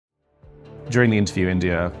During the interview,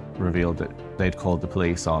 India revealed that they'd called the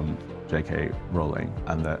police on JK Rowling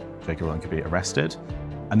and that JK Rowling could be arrested.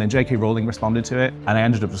 And then JK Rowling responded to it, and I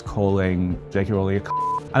ended up just calling JK Rowling a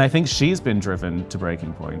And I think she's been driven to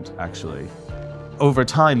breaking point, actually. Over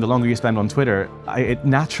time, the longer you spend on Twitter,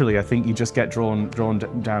 naturally, I think you just get drawn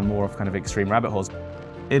down more of kind of extreme rabbit holes.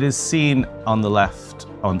 It is seen on the left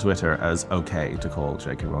on Twitter as okay to call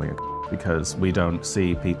JK Rowling a because we don't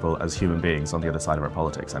see people as human beings on the other side of our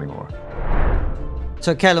politics anymore.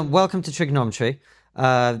 So, Caolan, welcome to TRIGGERnometry.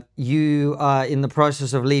 You are in the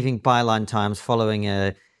process of leaving Byline Times following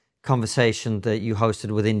a conversation that you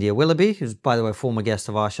hosted with India Willoughby, who's, by the way, a former guest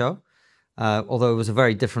of our show. Although it was a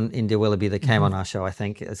very different India Willoughby that came on our show, I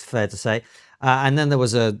think it's fair to say. And then there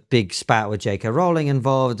was a big spat with JK Rowling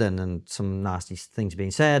involved and some nasty things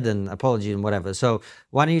being said and apologies and whatever. So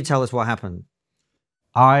why don't you tell us what happened?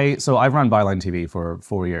 So I've run Byline TV for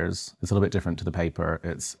 4 years. It's a little bit different to the paper.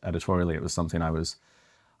 It's editorially, it was something I was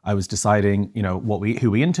deciding, you know,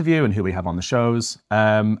 who we interview and who we have on the shows.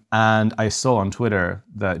 And I saw on Twitter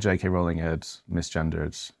that JK Rowling had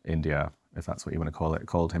misgendered India, if that's what you want to call it,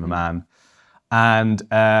 called him a man. And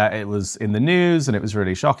it was in the news and it was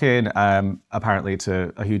really shocking, apparently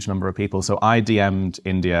to a huge number of people. So I DM'd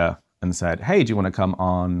India and said, hey, do you want to come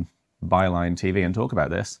on Byline TV and talk about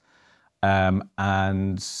this?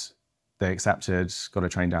 And they accepted, got a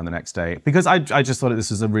train down the next day. Because I just thought that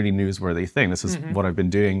this was a really newsworthy thing. This is what I've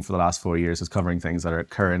been doing for the last 4 years, is covering things that are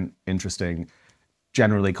current, interesting,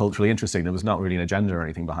 generally culturally interesting. There was not really an agenda or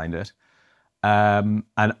anything behind it. And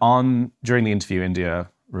during the interview,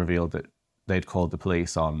 India revealed that they'd called the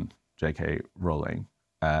police on JK Rowling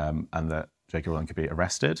and that JK Rowling could be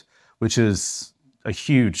arrested, which is a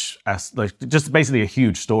huge, just basically a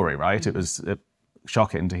huge story, right? It was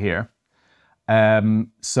shocking to hear.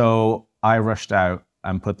 So I rushed out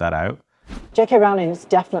and put that out. JK Rowling has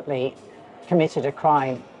definitely committed a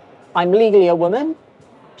crime. I'm legally a woman.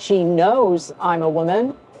 She knows I'm a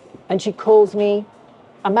woman and she calls me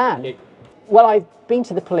a man. Well, I've been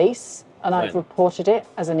to the police and I've reported it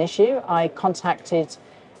as an issue. I contacted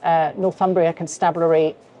Northumbria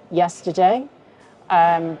Constabulary yesterday.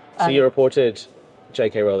 So you reported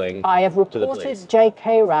JK Rowling I have reported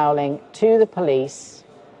JK Rowling to the police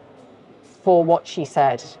for what she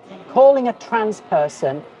said. Calling a trans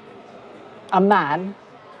person a man,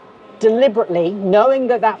 deliberately, knowing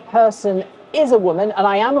that that person is a woman, and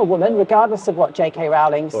I am a woman, regardless of what JK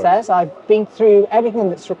Rowling says. I've been through everything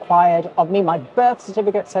that's required of me. My birth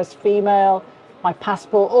certificate says female, my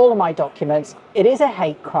passport, all of my documents. It is a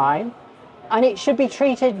hate crime, and it should be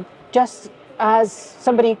treated just as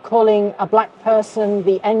somebody calling a black person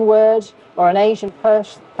the N-word or an Asian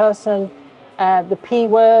person the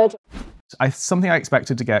P-word. Something I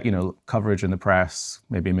expected to get, you know, coverage in the press,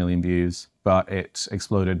 maybe 1 million views, but it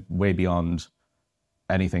exploded way beyond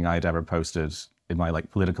anything I'd ever posted in my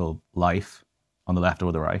political life on the left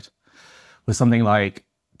or the right. With something like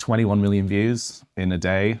 21 million views in a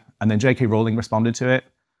day. And then JK Rowling responded to it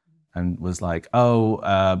and was like,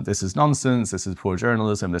 oh, this is nonsense, this is poor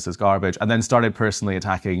journalism, this is garbage. And then started personally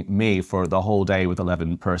attacking me for the whole day with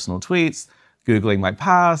 11 personal tweets, Googling my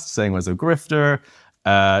past, saying I was a grifter,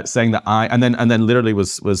 saying that and then literally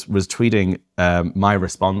was tweeting my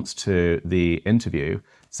response to the interview,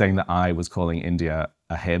 saying that I was calling India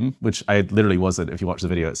a him, which I literally wasn't. If you watch the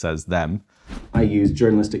video, it says them. I used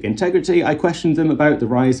journalistic integrity. I questioned them about the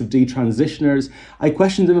rise of detransitioners. I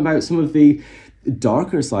questioned them about some of the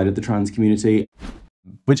darker side of the trans community.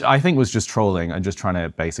 Which I think was just trolling and just trying to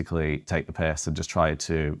basically take the piss and just try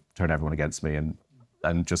to turn everyone against me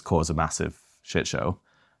and just cause a massive shit show.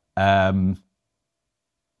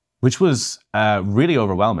 Which was really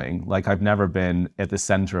overwhelming. Like, I've never been at the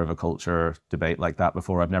center of a culture debate like that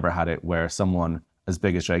before. I've never had it where someone as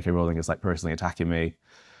big as JK Rowling is personally attacking me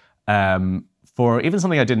for even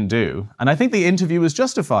something I didn't do. And I think the interview was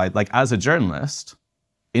justified. Like, as a journalist,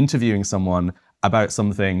 interviewing someone about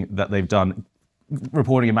something that they've done,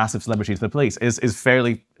 reporting a massive celebrity to the police is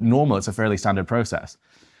fairly normal. It's a fairly standard process.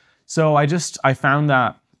 So I found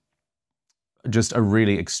that just a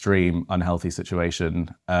really extreme, unhealthy situation.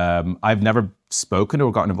 I've never spoken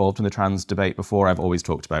or gotten involved in the trans debate before. I've always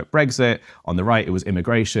talked about Brexit. On the right, it was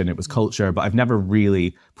immigration, it was culture, but I've never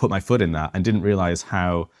really put my foot in that and didn't realize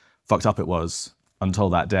how fucked up it was until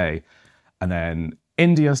that day. And then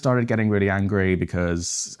India started getting really angry and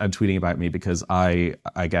tweeting about me because I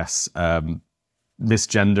guess,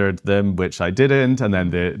 misgendered them, which I didn't. And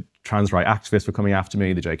then the trans right activists were coming after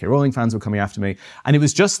me, the JK Rowling fans were coming after me. And it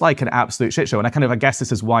was just like an absolute shit show. And I guess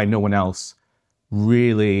this is why no one else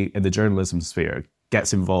really in the journalism sphere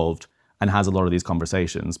gets involved and has a lot of these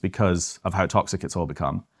conversations, because of how toxic it's all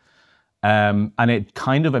become. And it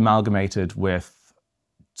kind of amalgamated with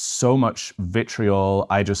so much vitriol.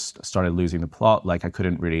 I just started losing the plot. Like, I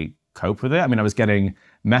couldn't really cope with it. I mean, I was getting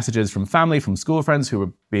messages from family, from school friends who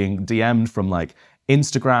were being DM'd from like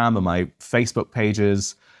Instagram and my Facebook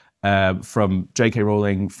pages, from JK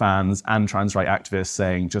Rowling fans and trans right activists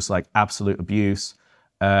saying just like absolute abuse.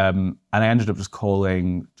 And I ended up just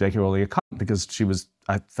calling JK Rowling a cunt because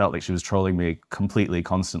I felt like she was trolling me completely,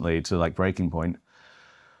 constantly, to like breaking point.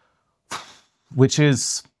 Which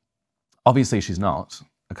is, obviously she's not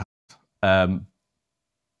a cunt.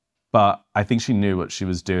 But I think she knew what she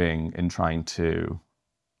was doing in trying to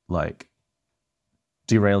like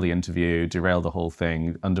derail the interview, derail the whole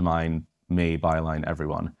thing, undermine me, Byline,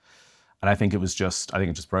 everyone. And I think it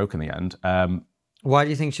just broke in the end. Why do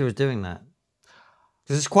you think she was doing that?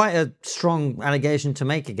 Because it's quite a strong allegation to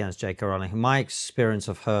make against J.K. Rowling. My experience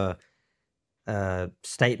of her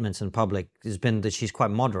statements in public has been that she's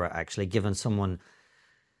quite moderate, actually, given someone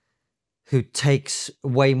who takes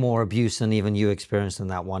way more abuse than even you experienced in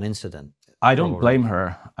that one incident. I don't blame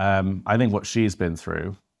her. I think what she's been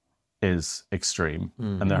through is extreme,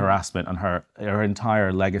 and the harassment and her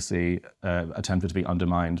entire legacy attempted to be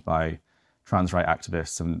undermined by trans right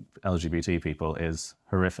activists and LGBT people is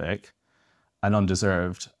horrific and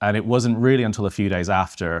undeserved. And it wasn't really until a few days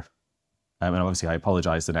after, and obviously I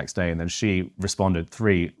apologized the next day, and then she responded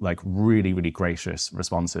 3 like really, really gracious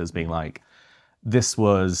responses being like, this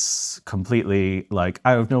was completely like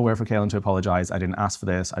out of nowhere for Caolan to apologize. I didn't ask for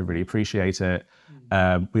this. I really appreciate it.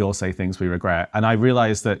 We all say things we regret. And I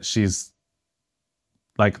realized that she's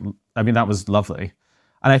like, I mean, that was lovely.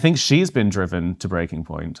 And I think she's been driven to breaking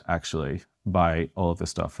point, actually, by all of this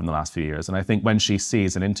stuff from the last few years. And I think when she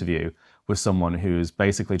sees an interview with someone who's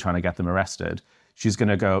basically trying to get them arrested, she's going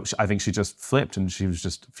to go, I think she just flipped and she was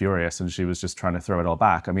just furious and she was just trying to throw it all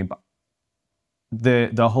back. I mean,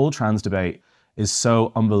 the whole trans debate is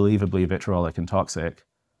so unbelievably vitriolic and toxic.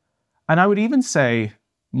 And I would even say,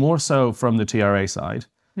 more so from the TRA side,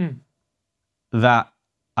 that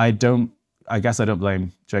I guess I don't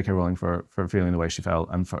blame JK Rowling for feeling the way she felt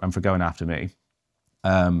and for going after me.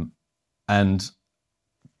 And,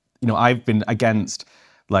 you know, I've been against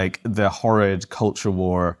like the horrid culture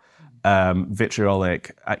war,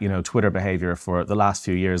 vitriolic, you know, Twitter behavior for the last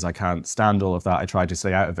few years. I can't stand all of that. I tried to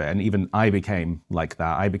stay out of it. And even I became like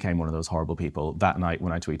that. I became one of those horrible people that night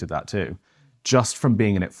when I tweeted that too, just from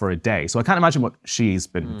being in it for a day. So I can't imagine what she's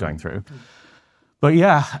been going through. But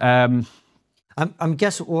yeah. What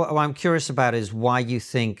I'm curious about is why you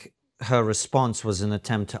think her response was an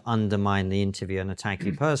attempt to undermine the interview and attack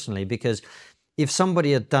you personally. Because if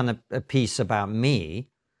somebody had done a piece about me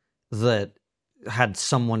that had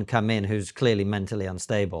someone come in who's clearly mentally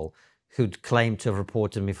unstable, who'd claimed to have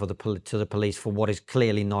reported me to the police for what is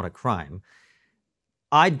clearly not a crime,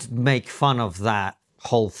 I'd make fun of that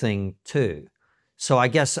whole thing too. So I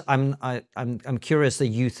guess I'm curious that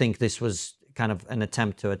you think this was kind of an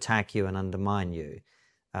attempt to attack you and undermine you.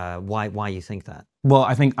 Why you think that? Well,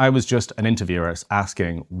 I think I was just an interviewer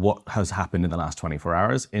asking what has happened in the last 24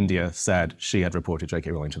 hours. India said she had reported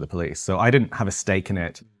JK Rowling to the police. So I didn't have a stake in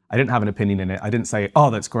it. I didn't have an opinion in it. I didn't say, oh,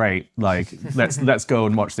 that's great. Like, let's go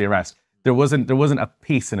and watch the arrest. There wasn't a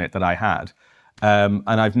piece in it that I had. And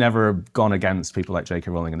I've never gone against people like JK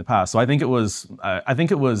Rowling in the past. So I think it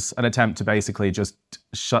was an attempt to basically just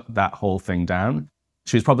shut that whole thing down.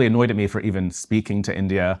 She was probably annoyed at me for even speaking to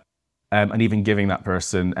India and even giving that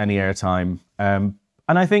person any airtime. And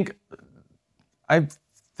I think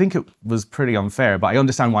it was pretty unfair, but I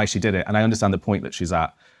understand why she did it. And I understand the point that she's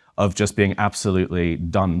at of just being absolutely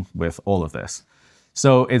done with all of this.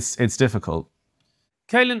 So it's difficult.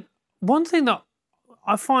 Caolan, one thing that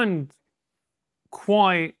I find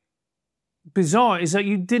quite bizarre is that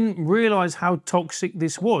you didn't realise how toxic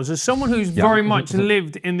this was. As someone who's very much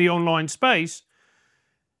lived in the online space,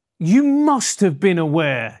 you must have been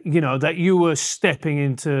aware, you know, that you were stepping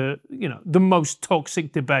into, you know, the most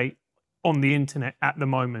toxic debate on the internet at the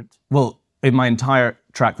moment. Well, in my entire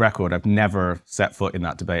track record, I've never set foot in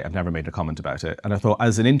that debate. I've never made a comment about it. And I thought,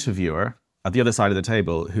 as an interviewer at the other side of the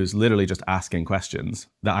table who's literally just asking questions,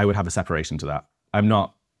 that I would have a separation to that. I'm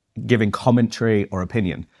not giving commentary or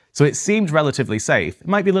opinion. So it seemed relatively safe. It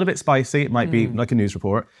might be a little bit spicy. It might be like a news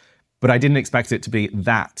report. But I didn't expect it to be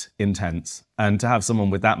that intense. And to have someone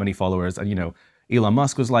with that many followers, and, you know, Elon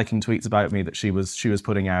Musk was liking tweets about me that she was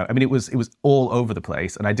putting out. I mean, it was all over the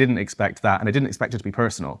place. And I didn't expect that. And I didn't expect it to be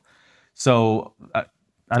personal. So, and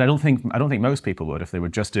I don't think most people would if they were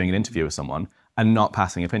just doing an interview with someone and not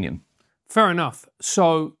passing opinion. Fair enough.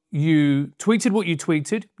 So you tweeted what you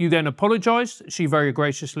tweeted. You then apologized. She very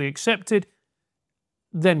graciously accepted.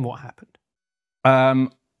 Then what happened?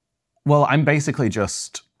 Well, I'm basically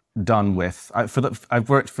just done with. I've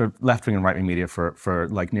worked for left-wing and right-wing media for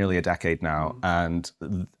like nearly a decade now, and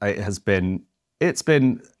there's been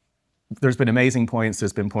amazing points.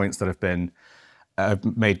 There's been points that have been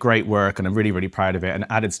made great work, and I'm really, really proud of it, and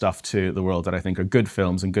added stuff to the world that I think are good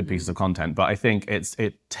films and good pieces of content. But I think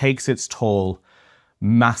it takes its toll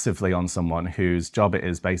massively on someone whose job it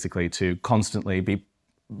is basically to constantly be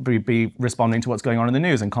responding to what's going on in the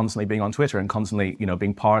news, and constantly being on Twitter, and constantly,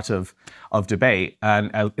 being part of debate.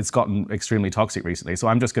 And it's gotten extremely toxic recently. So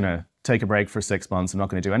I'm just going to take a break for 6 months. I'm not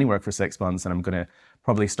going to do any work for 6 months, and I'm going to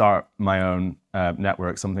probably start my own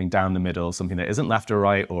network, something down the middle, something that isn't left or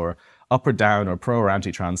right or up or down or pro or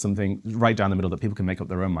anti-trans, something right down the middle that people can make up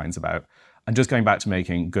their own minds about. And just going back to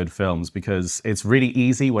making good films, because it's really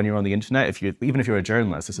easy when you're on the internet, even if you're a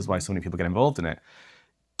journalist, this is why so many people get involved in it,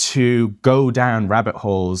 to go down rabbit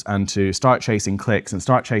holes and to start chasing clicks and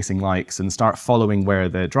start chasing likes and start following where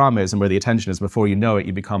the drama is and where the attention is. Before you know it,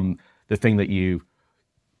 you become the thing that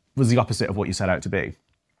was the opposite of what you set out to be.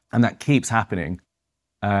 And that keeps happening.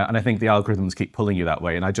 And I think the algorithms keep pulling you that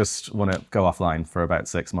way. And I just want to go offline for about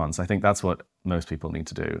 6 months. I think that's what most people need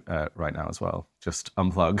to do right now as well. Just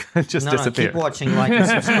unplug, just disappear. Keep watching, like and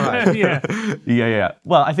subscribe. Yeah.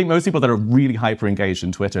 Well, I think most people that are really hyper engaged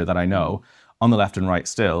in Twitter that I know, on the left and right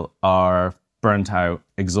still, are burnt out,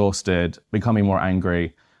 exhausted, becoming more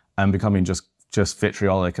angry, and becoming just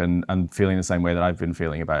vitriolic and feeling the same way that I've been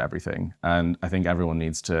feeling about everything. And I think everyone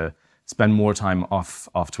needs to spend more time off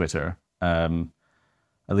Twitter.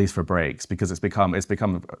 At least for breaks, because it's become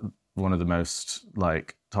one of the most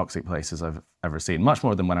toxic places I've ever seen, much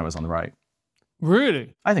more than when I was on the right.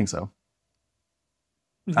 Really? I think so.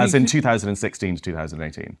 As in 2016 to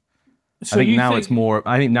 2018. So I think now it's more.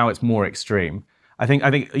 I think now it's more extreme. I think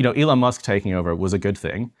Elon Musk taking over was a good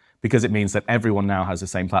thing, because it means that everyone now has the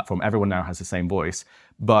same platform, everyone now has the same voice.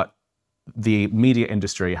 But the media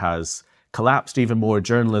industry has collapsed even more.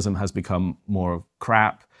 Journalism has become more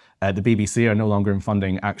crap. The BBC are no longer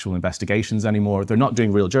funding actual investigations anymore. They're not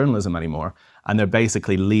doing real journalism anymore. And they're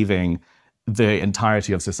basically leaving the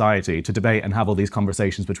entirety of society to debate and have all these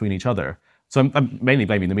conversations between each other. So I'm mainly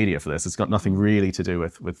blaming the media for this. It's got nothing really to do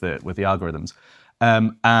with the algorithms. I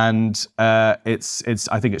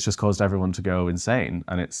think it's just caused everyone to go insane.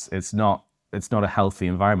 And it's not a healthy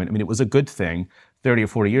environment. I mean, it was a good thing 30 or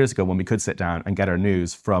 40 years ago when we could sit down and get our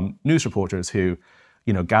news from news reporters who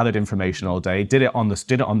gathered information all day, did it on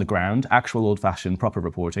the ground, actual old-fashioned proper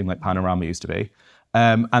reporting like Panorama used to be,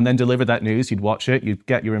 and then delivered that news. You'd watch it, you'd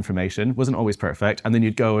get your information, wasn't always perfect, and then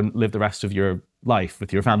you'd go and live the rest of your life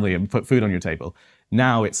with your family and put food on your table.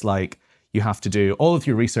 Now it's like you have to do all of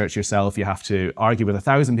your research yourself, you have to argue with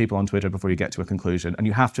 1,000 people on Twitter before you get to a conclusion, and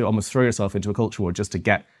you have to almost throw yourself into a culture war just to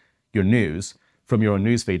get your news from your own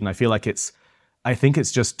newsfeed. And I think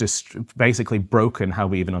it's just basically broken how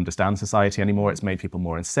we even understand society anymore. It's made people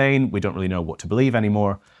more insane. We don't really know what to believe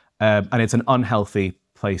anymore. And it's an unhealthy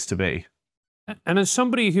place to be. And as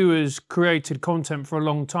somebody who has created content for a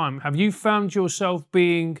long time, have you found yourself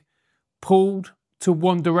being pulled to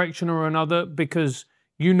one direction or another because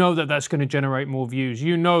you know that that's going to generate more views,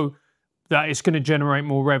 you know that it's going to generate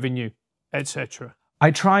more revenue, etc.? I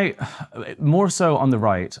try, more so on the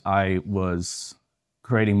right, I was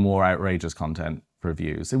creating more outrageous content for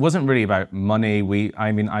views. It wasn't really about money.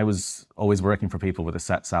 I was always working for people with a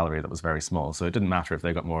set salary that was very small, so it didn't matter if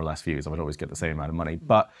they got more or less views. I would always get the same amount of money.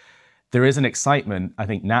 But there is an excitement, I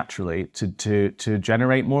think, naturally to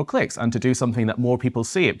generate more clicks and to do something that more people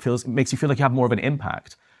see. It makes you feel like you have more of an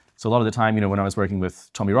impact. So a lot of the time, when I was working with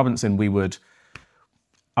Tommy Robertson,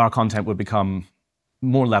 our content would become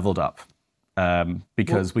more leveled up.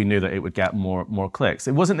 Because we knew that it would get more clicks.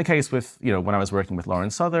 It wasn't the case with, when I was working with Lauren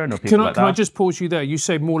Southern or people like that. Can I just pause you there? You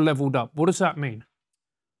say more leveled up. What does that mean?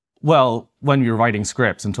 Well, when you're writing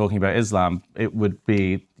scripts and talking about Islam, it would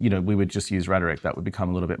be, we would just use rhetoric that would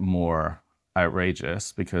become a little bit more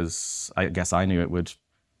outrageous, because I guess I knew it would,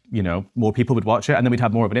 more people would watch it, and then we'd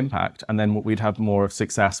have more of an impact, and then we'd have more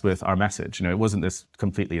success with our message. It wasn't this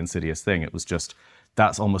completely insidious thing. It was just,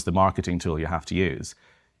 that's almost the marketing tool you have to use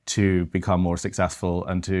to become more successful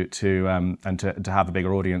and to have a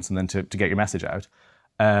bigger audience, and then to get your message out.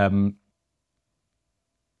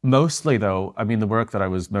 Mostly though, the work that I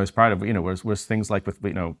was most proud of, was things like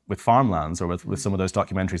with farmlands, or with some of those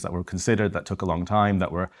documentaries that were considered, that took a long time,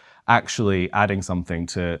 that were actually adding something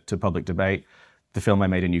to public debate. The film I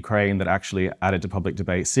made in Ukraine that actually added to public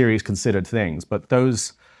debate, serious considered things. But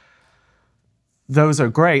those those are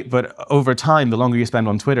great, but over time, the longer you spend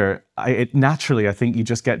on Twitter, naturally, I think you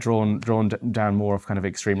just get drawn down more of kind of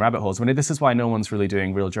extreme rabbit holes. This is why no one's really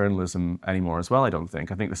doing real journalism anymore as well, I don't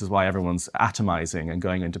think. I think this is why everyone's atomizing and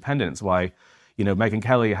going independent. It's why, Megyn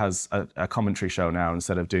Kelly has a commentary show now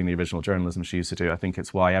instead of doing the original journalism she used to do. I think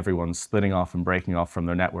it's why everyone's splitting off and breaking off from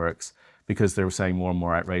their networks, because they were saying more and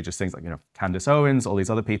more outrageous things like, Candace Owens, all these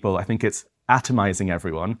other people. I think it's atomizing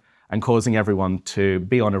everyone and causing everyone to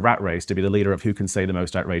be on a rat race to be the leader of who can say the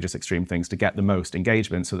most outrageous, extreme things to get the most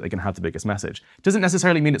engagement so that they can have the biggest message. It doesn't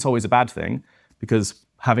necessarily mean it's always a bad thing, because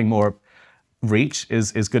having more reach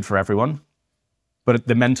is good for everyone. But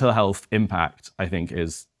the mental health impact, I think,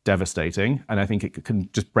 is devastating. And I think it can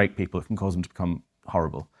just break people. It can cause them to become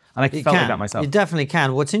horrible. And I felt like that myself. You definitely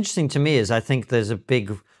can. What's interesting to me is I think there's a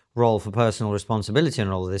big role for personal responsibility in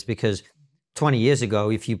all of this, because 20 years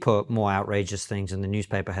ago, if you put more outrageous things in the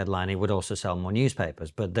newspaper headline, it would also sell more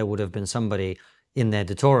newspapers. But there would have been somebody in the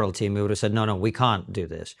editorial team who would have said, no, we can't do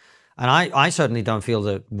this. And I certainly don't feel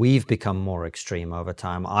that we've become more extreme over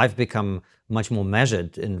time. I've become much more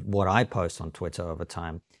measured in what I post on Twitter over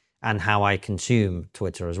time and how I consume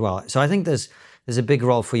Twitter as well. So I think there's a big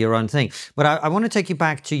role for your own thing. But I want to take you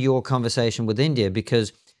back to your conversation with India,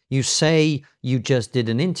 because you say you just did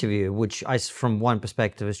an interview, which from one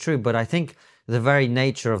perspective is true, but I think the very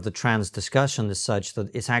nature of the trans discussion is such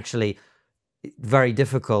that it's actually very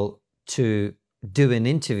difficult to do an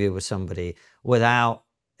interview with somebody without,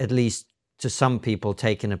 at least to some people,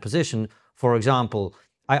 taking a position. For example,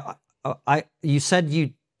 you said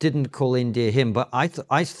you didn't call India him, but I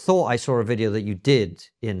thought I saw a video that you did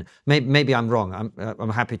in, maybe I'm wrong, I'm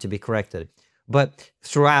happy to be corrected. But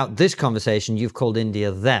throughout this conversation, you've called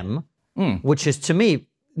India them, which is, to me,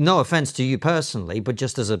 no offense to you personally, but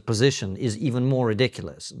just as a position, is even more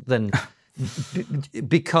ridiculous than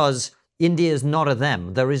because India is not a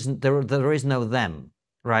them. There is no them,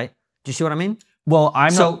 right? Do you see what I mean? Well,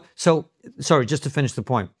 So sorry, just to finish the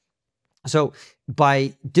point. So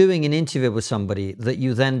by doing an interview with somebody that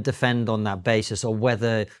you then defend on that basis, or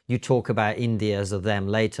whether you talk about India as a them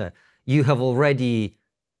later, you have already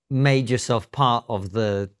made yourself part of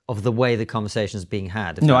the way the conversation is being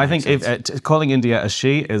had. No, I think calling India a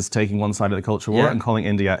she is taking one side of the culture war, and calling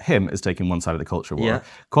India him is taking one side of the culture war. Yeah.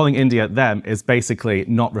 Calling India them is basically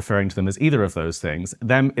not referring to them as either of those things.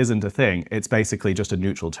 Them isn't a thing. It's basically just a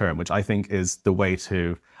neutral term, which I think is the way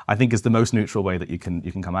to, I think is the most neutral way that you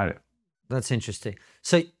can come at it. That's interesting.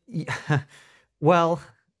 So, well,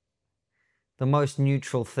 the most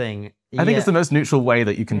neutral thing. I think it's the most neutral way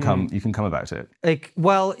that you can come about it.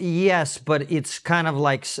 Well, yes, but it's kind of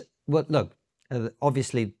like, well, look,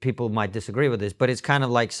 obviously people might disagree with this, but it's kind of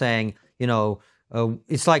like saying,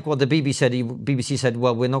 it's like what the BBC said,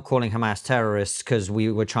 well, we're not calling Hamas terrorists because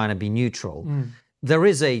we were trying to be neutral. There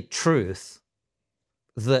is a truth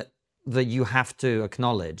that you have to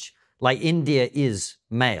acknowledge. Like, India is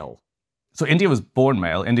male. So India was born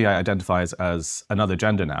male. India identifies as another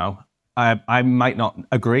gender now. I might not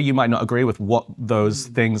agree. You might not agree with what those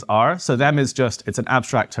things are. So them is just, it's an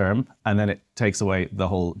abstract term, and then it takes away the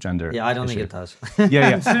whole gender. Yeah, I don't think it does.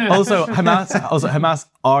 Yeah. Also, Hamas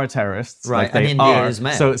are terrorists. Right, and India is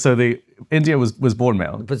male. So India was born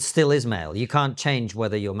male. But still is male. You can't change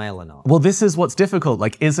whether you're male or not. Well, this is what's difficult.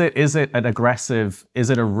 Like, is it an aggressive,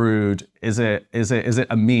 is it a rude, is it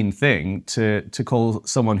a mean thing to call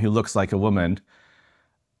someone who looks like a woman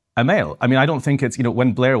a male? I mean, I don't think it's,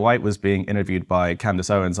 when Blair White was being interviewed by Candace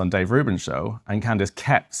Owens on Dave Rubin's show, and Candace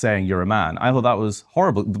kept saying, "You're a man," I thought that was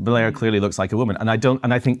horrible. Blair clearly looks like a woman. And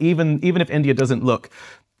I think even if India doesn't look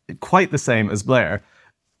quite the same as Blair,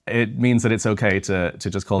 it means that it's okay to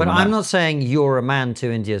just call him a man. But I'm not saying you're a man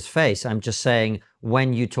to India's face. I'm just saying,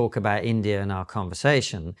 when you talk about India in our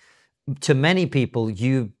conversation, to many people,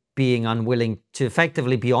 you being unwilling to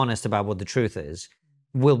effectively be honest about what the truth is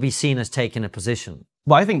will be seen as taking a position.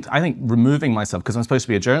 Well, I think removing myself, because I'm supposed to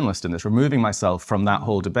be a journalist in this, removing myself from that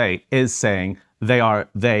whole debate is saying they are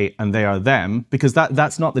they and they are them, because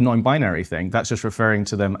that's not the non-binary thing. That's just referring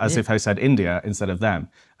to them as if I said India instead of them.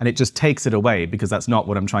 And it just takes it away, because that's not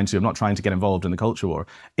what I'm trying to do. I'm not trying to get involved in the culture war.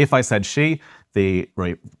 If I said she, the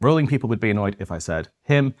Rowling people would be annoyed. If I said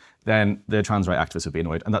him, then the trans right activists would be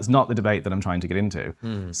annoyed. And that's not the debate that I'm trying to get into.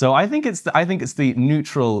 So I think it's the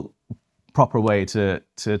neutral, proper way to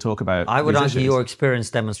talk about. I would argue your experience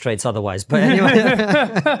demonstrates otherwise, but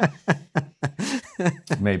anyway.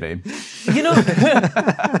 Maybe.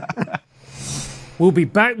 We'll be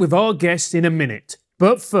back with our guest in a minute.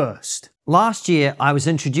 But first, Last year, I was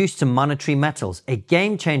introduced to Monetary Metals, a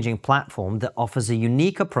game-changing platform that offers a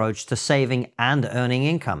unique approach to saving and earning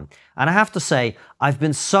income. And I have to say, I've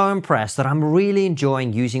been so impressed that I'm really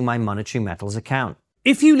enjoying using my Monetary Metals account.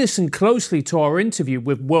 If you listen closely to our interview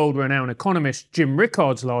with world-renowned economist Jim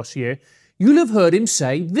Rickards last year, you'll have heard him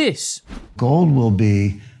say this. Gold will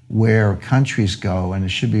be where countries go, and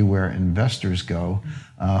it should be where investors go.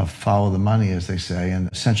 Follow the money, as they say.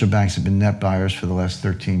 And central banks have been net buyers for the last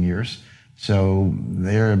 13 years. So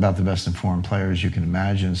they're about the best informed players you can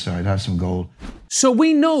imagine. So I'd have some gold. So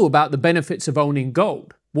we know about the benefits of owning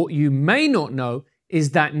gold. What you may not know is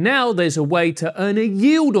that now there's a way to earn a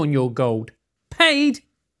yield on your gold, paid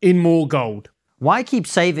in more gold. Why keep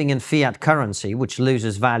saving in fiat currency, which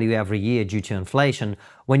loses value every year due to inflation,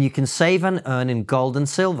 when you can save and earn in gold and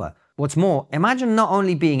silver? What's more, imagine not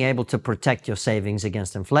only being able to protect your savings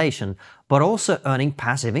against inflation, but also earning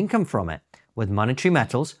passive income from it. With Monetary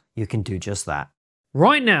Metals, you can do just that.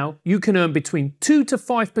 Right now, you can earn between 2 to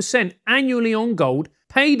 5% annually on gold,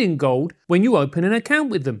 paid in gold, when you open an account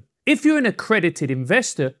with them. If you're an accredited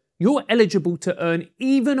investor, you're eligible to earn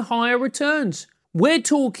even higher returns. We're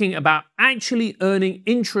talking about actually earning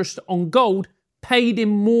interest on gold paid in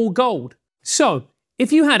more gold. So,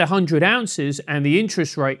 if you had 100 ounces and the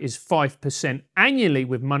interest rate is 5% annually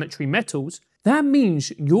with Monetary Metals, that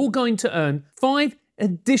means you're going to earn 5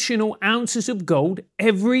 additional ounces of gold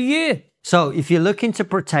every year. So, if you're looking to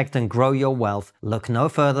protect and grow your wealth, look no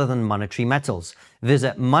further than Monetary Metals.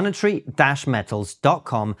 Visit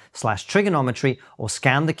monetary-metals.com/trigonometry or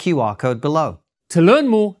scan the QR code below. To learn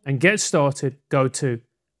more and get started, go to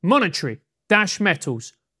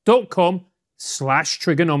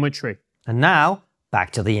monetary-metals.com/trigonometry. And now, back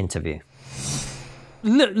to the interview.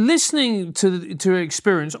 Listening to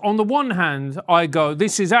experience, on the one hand, I go,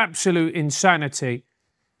 this is absolute insanity,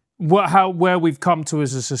 where we've come to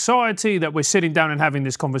as a society, that we're sitting down and having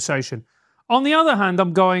this conversation. On the other hand,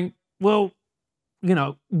 I'm going, well, you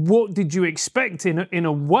know, what did you expect in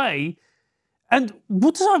a way? And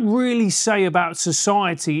what does that really say about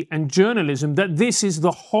society and journalism, that this is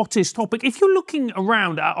the hottest topic? If you're looking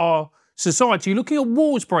around at our society, you're looking at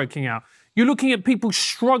wars breaking out. You're looking at people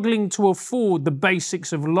struggling to afford the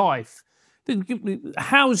basics of life, the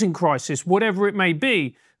housing crisis, whatever it may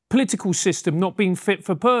be, political system not being fit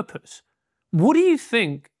for purpose. What do you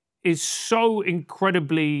think is so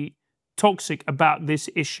incredibly toxic about this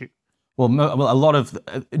issue? Well, a lot of,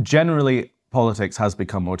 generally, politics has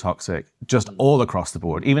become more toxic just all across the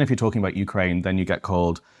board. Even if you're talking about Ukraine, then you get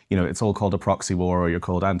called, you know, it's all called a proxy war, or you're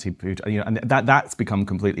called anti-Putin, you know, and that's become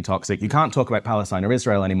completely toxic. You can't talk about Palestine or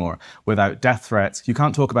Israel anymore without death threats. You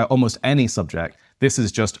can't talk about almost any subject. This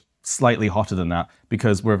is just slightly hotter than that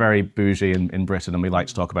because we're very bougie in Britain, and we like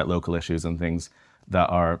to talk about local issues and things that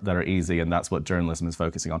are easy, and that's what journalism is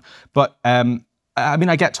focusing on. But I mean,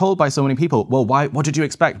 I get told by so many people, well, what did you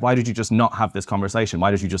expect? Why did you just not have this conversation?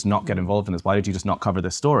 Why did you just not get involved in this? Why did you just not cover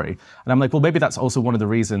this story? And I'm like, well, maybe that's also one of the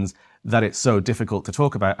reasons that it's so difficult to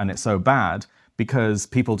talk about and it's so bad, because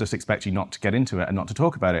people just expect you not to get into it and not to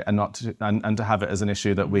talk about it and not to, and to have it as an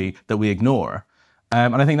issue that we ignore.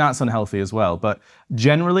 And I think that's unhealthy as well. But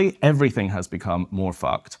generally, everything has become more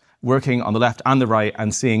fucked. Working on the left and the right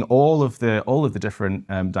and seeing all of the different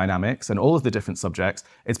dynamics and all of the different subjects,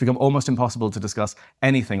 it's become almost impossible to discuss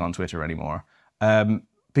anything on Twitter anymore,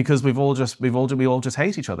 because we all just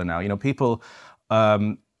hate each other now. You know, people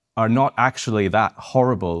are not actually that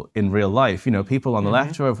horrible in real life. You know, people on the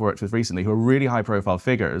left who I've worked with recently, who are really high-profile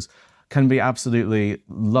figures, can be absolutely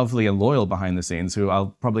lovely and loyal behind the scenes, who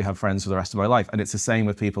I'll probably have friends for the rest of my life. And it's the same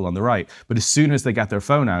with people on the right. But as soon as they get their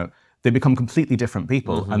phone out, they become completely different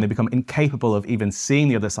people, and they become incapable of even seeing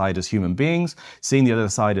the other side as human beings, seeing the other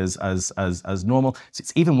side as normal. So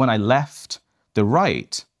it's even when I left the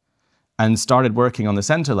right and started working on the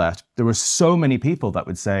center left, there were so many people that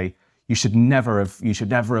would say, you should never have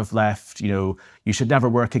left, you know, you should never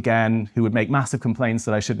work again, who would make massive complaints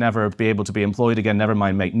that I should never be able to be employed again, never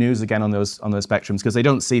mind make news again on those spectrums, because they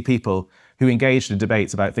don't see people who engaged in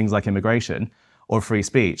debates about things like immigration or free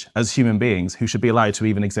speech as human beings who should be allowed to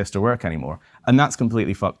even exist or work anymore. And that's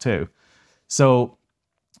completely fucked too. So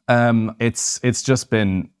it's just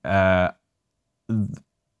been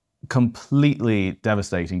completely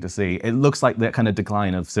devastating to see. It looks like the kind of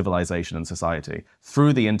decline of civilization and society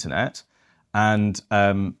through the internet. And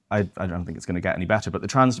I don't think it's going to get any better. But the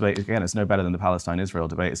trans debate, again, it's no better than the Palestine-Israel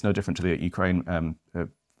debate. It's no different to the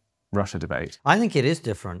Ukraine-Russia debate. I think it is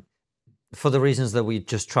different, for the reasons that we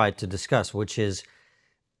just tried to discuss, which is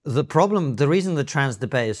the problem. The reason the trans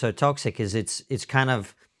debate is so toxic is it's kind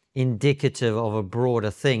of indicative of a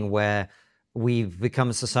broader thing where we've become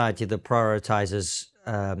a society that prioritizes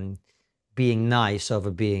being nice over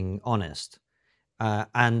being honest.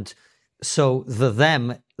 And so the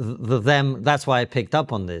them, that's why I picked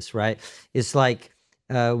up on this, right? It's like,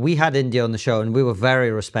 we had India on the show and we were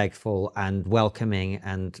very respectful and welcoming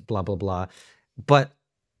and blah, blah, blah. But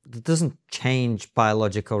it doesn't change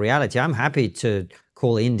biological reality. I'm happy to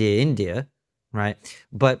call India, India, right?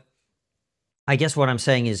 But I guess what I'm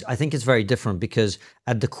saying is I think it's very different because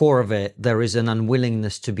at the core of it, there is an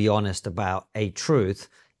unwillingness to be honest about a truth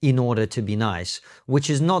in order to be nice, which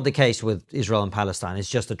is not the case with Israel and Palestine. It's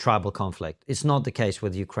just a tribal conflict. It's not the case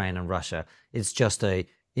with Ukraine and Russia. It's just a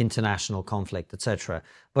international conflict, etc.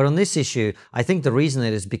 But on this issue, I think the reason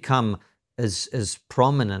it has become as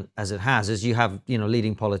prominent as it has is you have, you know,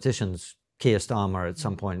 leading politicians, Keir Starmer at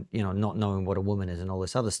some point, you know, not knowing what a woman is and all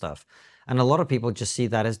this other stuff. And a lot of people just see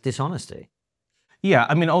that as dishonesty. Yeah,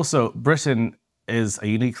 I mean, also Britain is a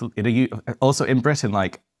unique, also in Britain,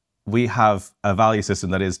 like, we have a value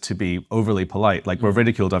system that is to be overly polite. Like, we're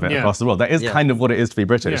ridiculed of it across the world. That is kind of what it is to be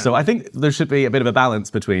British. So I think there should be a bit of a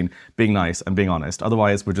balance between being nice and being honest.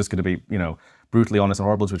 Otherwise, we're just going to be, you know, brutally honest and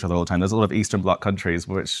horrible to each other all the time. There's a lot of Eastern Bloc countries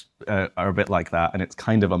which are a bit like that, and it's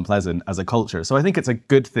kind of unpleasant as a culture. So I think it's a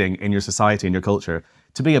good thing in your society and your culture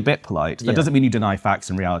to be a bit polite. That doesn't mean you deny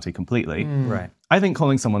facts and reality completely. Right. I think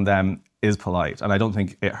calling someone them is polite, and I don't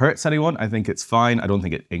think it hurts anyone. I think it's fine. I don't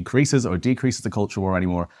think it increases or decreases the culture war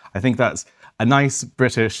anymore. I think that's a nice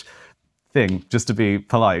British thing, just to be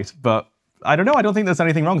polite. But I don't know. I don't think there's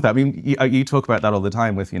anything wrong with that. I mean, you talk about that all the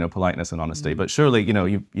time with, you know, politeness and honesty. But surely, you know,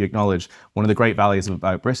 you acknowledge one of the great values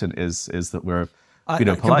about Britain is that we're, you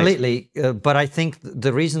know, polite. Completely. But I think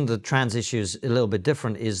the reason the trans issue is a little bit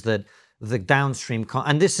different is that the downstream,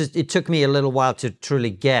 and this is, it took me a little while to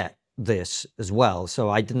truly get this as well. So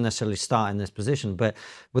I didn't necessarily start in this position. But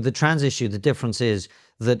with the trans issue, the difference is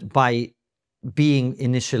that by being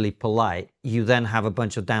initially polite, you then have a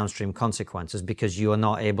bunch of downstream consequences because you are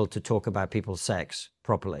not able to talk about people's sex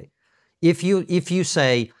properly. If you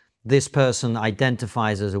say this person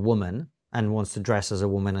identifies as a woman and wants to dress as a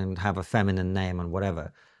woman and have a feminine name and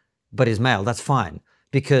whatever, but is male, that's fine.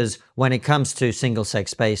 Because when it comes to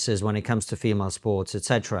single-sex spaces, when it comes to female sports,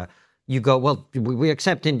 etc., you go, well, we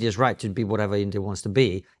accept India's right to be whatever India wants to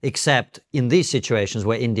be, except in these situations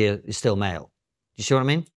where India is still male. You see what I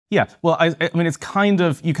mean? Yeah, well, I mean, it's kind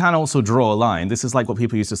of, you can also draw a line. This is like what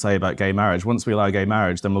people used to say about gay marriage. Once we allow gay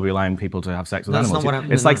marriage, then we'll be allowing people to have sex with animals.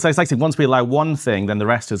 It's like saying once we allow one thing, then the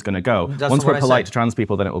rest is going to go. Once we're polite to trans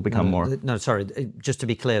people, then it will become more. No, sorry, just to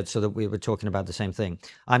be clear so that we were talking about the same thing.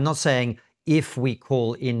 I'm not saying if we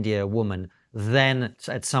call India a woman, then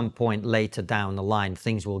at some point later down the line,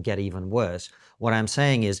 things will get even worse. What I'm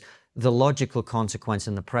saying is the logical consequence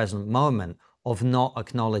in the present moment of not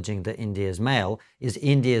acknowledging that India is male is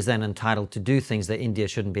India is then entitled to do things that India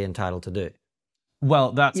shouldn't be entitled to do.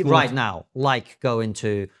 Well, that's right now, like go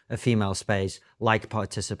into a female space, like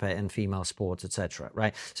participate in female sports, etc.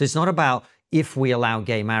 Right? So it's not about if we allow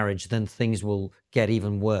gay marriage, then things will get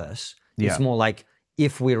even worse. It's more like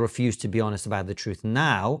if we refuse to be honest about the truth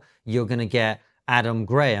now, you're going to get Adam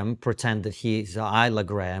Graham pretend that he's Isla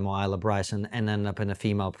Graham or Isla Bryson and end up in a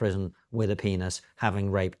female prison with a penis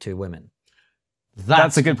having raped 2 women.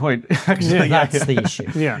 That's a good point. Actually, that's the issue.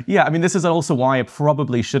 Yeah, I mean, this is also why I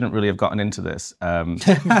probably shouldn't really have gotten into this,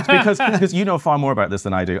 because you know far more about this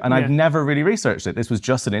than I do, and I've never really researched it. This was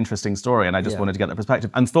just an interesting story, and I just wanted to get that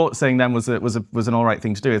perspective. And thought saying them was an all right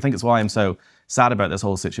thing to do. I think it's why I'm so sad about this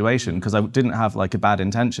whole situation, because I didn't have like a bad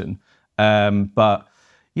intention. But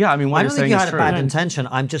yeah, I mean, what you're saying is true. I don't think you had a bad intention.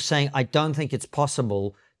 I'm just saying I don't think it's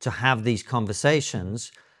possible to have these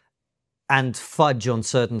conversations and fudge on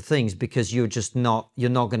certain things because you're not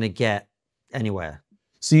going to get anywhere.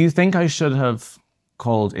 So you think I should have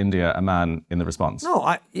called India a man in the response? No,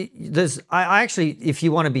 I actually, if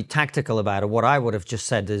you want to be tactical about it, what I would have just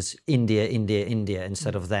said is India, India, India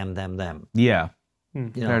instead of them, them, them. Yeah,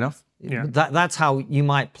 fair enough. Yeah, that's how you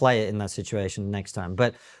might play it in that situation next time.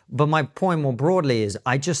 But my point more broadly is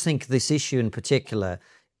I just think this issue in particular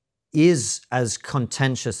is as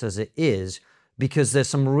contentious as it is because there's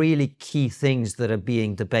some really key things that are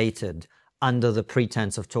being debated under the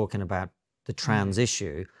pretense of talking about the trans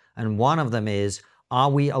issue. And one of them is, are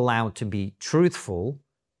we allowed to be truthful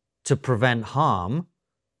to prevent harm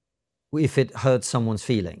if it hurts someone's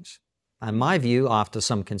feelings? And my view, after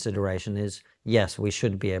some consideration, is yes, we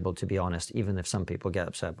should be able to be honest, even if some people get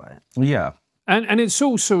upset by it. Yeah. And it's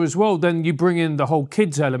also as well, then you bring in the whole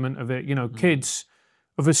kids element of it. You know, kids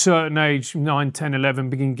of a certain age, 9, 10, 11,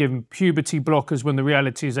 begin given puberty blockers when the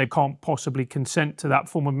reality is they can't possibly consent to that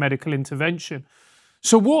form of medical intervention.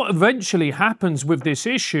 So what eventually happens with this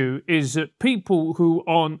issue is that people who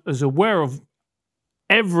aren't as aware of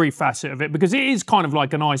every facet of it, because it is kind of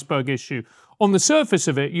like an iceberg issue. On the surface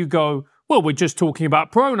of it, you go, well, we're just talking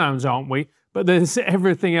about pronouns, aren't we? But there's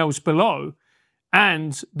everything else below.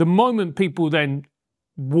 And the moment people then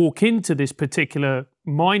walk into this particular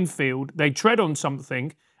minefield, they tread on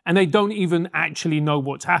something and they don't even actually know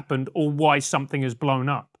what's happened or why something has blown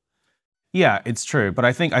up. Yeah, it's true. But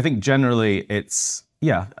I think generally it's,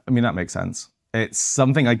 yeah, I mean, that makes sense. It's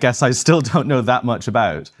something I guess I still don't know that much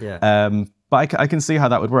about. Yeah. But I can see how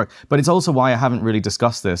that would work. But it's also why I haven't really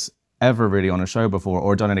discussed this ever really on a show before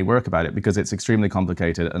or done any work about it, because it's extremely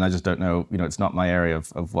complicated and I just don't know, it's not my area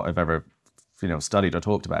of what I've ever, studied or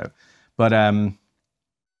talked about. But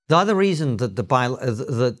the other reason that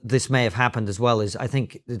that this may have happened as well is I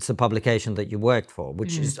think it's the publication that you worked for,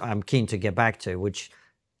 which is I'm keen to get back to, which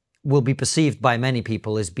will be perceived by many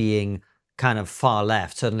people as being kind of far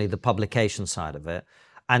left, certainly the publication side of it.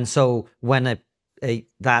 And so when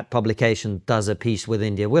that publication does a piece with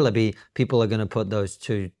India Willoughby, people are going to put those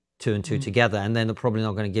two and two together, and then they're probably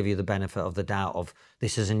not going to give you the benefit of the doubt of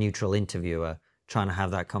this is a neutral interviewer trying to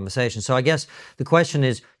have that conversation. So I guess the question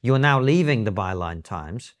is, you're now leaving the Byline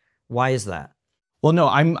Times. Why is that? Well, no,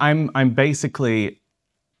 I'm basically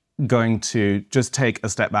going to just take a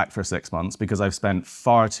step back for 6 months because I've spent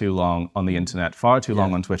far too long on the internet, far too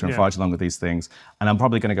long on Twitter, and far too long with these things. And I'm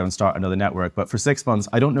probably going to go and start another network. But for 6 months,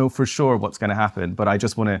 I don't know for sure what's going to happen. But I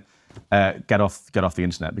just want to get off the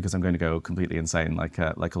internet because I'm going to go completely insane, like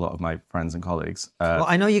a lot of my friends and colleagues. Well,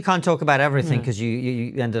 I know you can't talk about everything because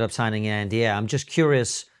you ended up signing an NDA. I'm just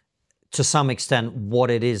curious, to some extent,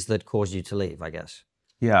 what it is that caused you to leave, I guess.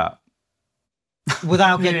 Yeah.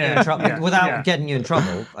 Without getting you in trouble. Without getting you in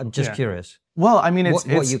trouble, I'm just curious. Well, I mean, it's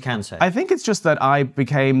what you can say. I think it's just that I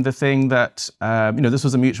became the thing that this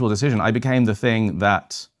was a mutual decision. I became the thing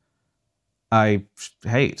that I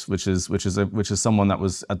hate, which is someone that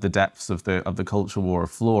was at the depths of the culture war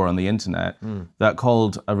floor on the internet, that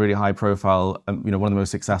called a really high profile, one of the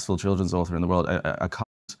most successful children's author in the world a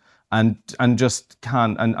cunt, and just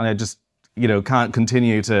can't, and I just can't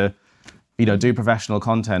continue to do professional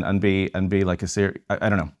content and be like a serious. I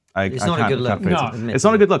don't know. It's not a good look. It's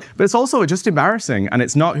not a good look, but it's also just embarrassing, and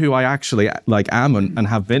it's not who I actually am and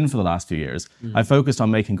have been for the last few years. I focused on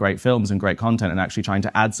making great films and great content and actually trying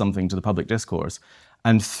to add something to the public discourse.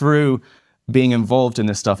 And through being involved in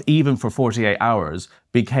this stuff, even for 48 hours,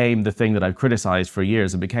 became the thing that I've criticized for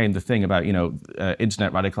years and became the thing about,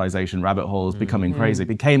 internet radicalization, rabbit holes, becoming crazy,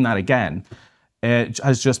 became that again. It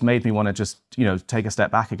has just made me want to just, take a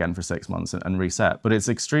step back again for 6 months and reset. But it's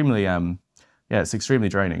extremely, it's extremely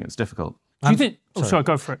draining. It's difficult. Do you think? Sorry,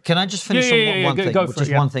 go for it. Can I just finish on one thing?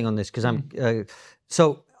 Just one thing on this, because I'm.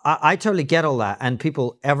 So I totally get all that, and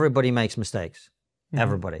everybody makes mistakes.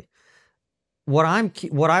 Everybody. What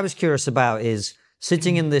I was curious about is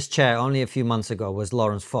sitting in this chair only a few months ago was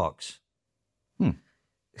Lawrence Fox,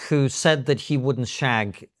 who said that he wouldn't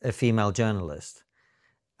shag a female journalist,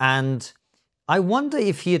 and I wonder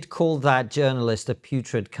if he had called that journalist a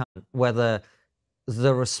putrid cunt, whether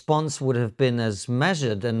the response would have been as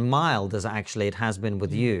measured and mild as actually it has been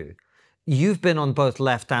with you. You've been on both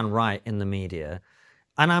left and right in the media.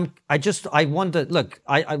 And I wonder, look,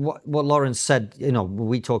 what Lawrence said,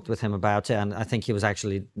 we talked with him about it, and I think he was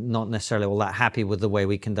actually not necessarily all that happy with the way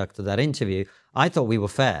we conducted that interview. I thought we were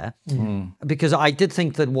fair, because I did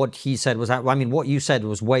think that what he said was, what you said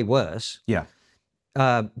was way worse. Yeah.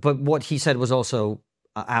 But what he said was also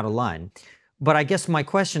out of line. But I guess my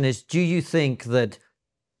question is, do you think that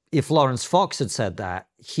if Lawrence Fox had said that,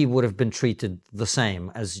 he would have been treated the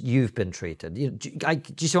same as you've been treated? Do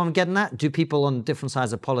you see what I'm getting at? Do people on different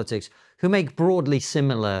sides of politics who make broadly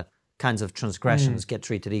similar kinds of transgressions get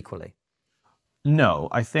treated equally? No,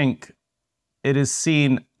 I think it is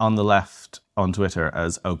seen on the left on Twitter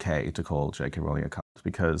as okay to call JK Rowling a cunt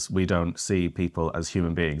because we don't see people as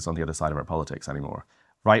human beings on the other side of our politics anymore.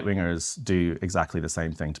 Right-wingers do exactly the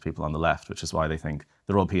same thing to people on the left, which is why they think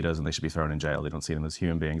they're all pedos and they should be thrown in jail. They don't see them as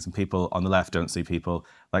human beings. And people on the left don't see people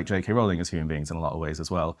like JK Rowling as human beings in a lot of ways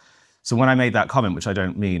as well. So when I made that comment, which I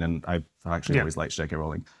don't mean, and I've actually always liked JK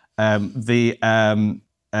Rowling, the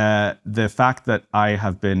fact that I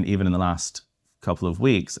have been, even in the last couple of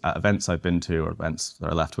weeks, at events I've been to, or events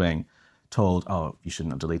that are left-wing, told, oh, you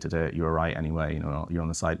shouldn't have deleted it, you were right anyway, you're on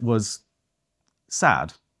the side, was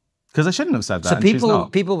sad. Because I shouldn't have said that. So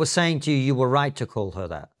people were saying to you, you were right to call her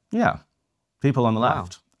that? Yeah, people on the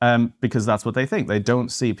left. Because that's what they think. They don't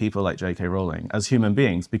see people like JK Rowling as human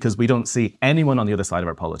beings because we don't see anyone on the other side of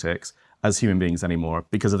our politics as human beings anymore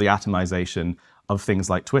because of the atomization of things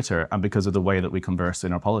like Twitter and because of the way that we converse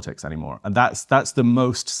in our politics anymore. And that's the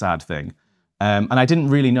most sad thing. And I didn't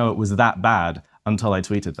really know it was that bad until I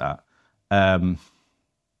tweeted that.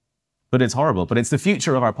 but it's horrible. But it's the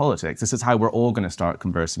future of our politics. This is how we're all going to start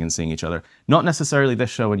conversing and seeing each other. Not necessarily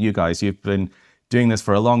this show and you guys. You've been doing this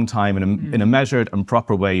for a long time in a measured and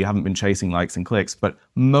proper way. You haven't been chasing likes and clicks, but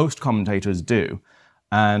most commentators do.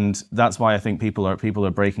 And that's why I think people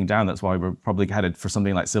are breaking down. That's why we're probably headed for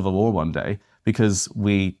something like civil war one day, because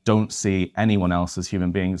we don't see anyone else as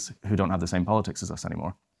human beings who don't have the same politics as us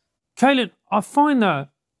anymore. Caolan, I find that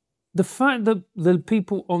the fact that the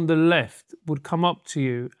people on the left would come up to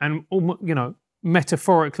you and, you know,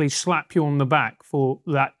 metaphorically slap you on the back for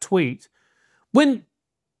that tweet, when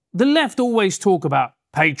the left always talk about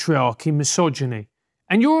patriarchy, misogyny,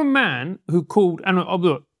 and you're a man who called, and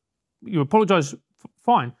look, you apologise,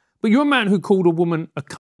 fine, but you're a man who called a woman a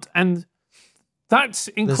cunt, and that's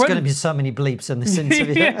incredible. There's going to be so many bleeps in this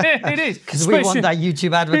interview. Yeah, it is. Because we want that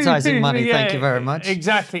YouTube advertising money, yeah, thank you very much.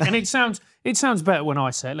 Exactly, and it sounds better when I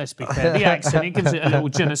say it, let's be fair. The accent, it gives it a little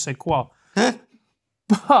je ne sais quoi.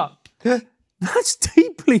 But that's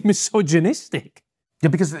deeply misogynistic. Yeah,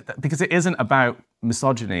 because it isn't about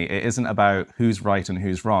misogyny. It isn't about who's right and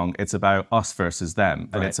who's wrong. It's about us versus them,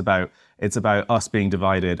 and it's about us being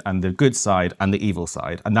divided and the good side and the evil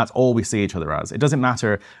side, and that's all we see each other as. It doesn't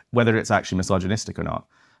matter whether it's actually misogynistic or not.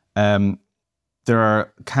 There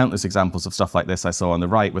are countless examples of stuff like this I saw on the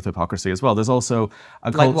right with hypocrisy as well. There's also a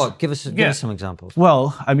like what? Give us some examples.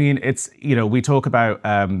 Well, I mean, it's, you know, we talk about.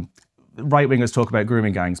 Right-wingers talk about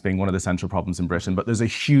grooming gangs being one of the central problems in Britain, but there's a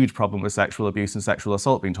huge problem with sexual abuse and sexual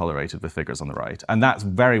assault being tolerated with figures on the right, and that's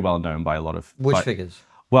very well known by a lot of... Which figures?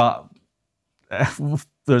 Well,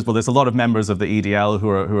 there's a lot of members of the EDL who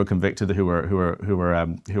are convicted, who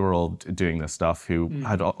were all doing this stuff, who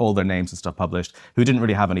had all their names and stuff published, who didn't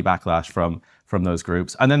really have any backlash from those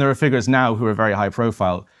groups. And then there are figures now who are very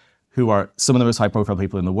high-profile, who are some of the most high-profile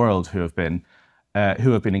people in the world who have been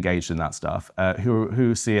engaged in that stuff,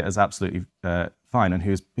 who see it as absolutely fine, and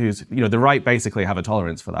who's you know, the right basically have a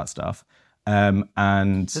tolerance for that stuff.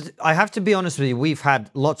 And I have to be honest with you, we've had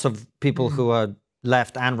lots of people who are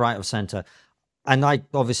left and right of centre, and I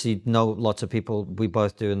obviously know lots of people, we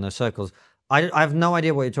both do in those circles. I have no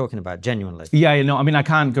idea what you're talking about, genuinely. Yeah, you know, I mean, I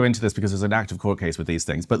can't go into this because there's an active court case with these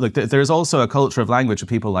things, but look, there's also a culture of language of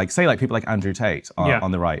people like, say, like people like Andrew Tate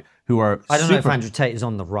on the right, who are I don't know if Andrew Tate is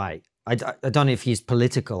on the right. I don't know if he's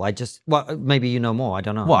political. Well, maybe you know more. I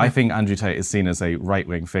don't know. Well, I think Andrew Tate is seen as a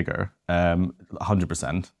right-wing figure,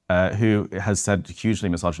 100%, who has said hugely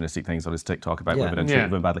misogynistic things on his TikTok about women and treating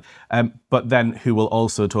women badly. But then who will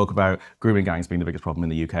also talk about grooming gangs being the biggest problem in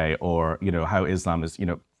the UK, or, you know, how Islam is, you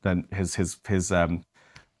know, then his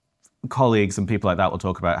colleagues and people like that will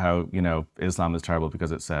talk about how, you know, Islam is terrible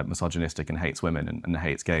because it's misogynistic and hates women and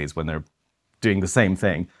hates gays when they're doing the same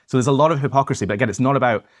thing. So there's a lot of hypocrisy. But again, it's not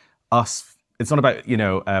about us. It's not about, you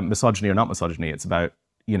know, misogyny or not misogyny. It's about,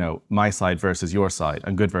 you know, my side versus your side,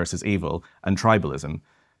 and good versus evil, and tribalism.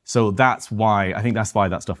 So that's why, I think that's why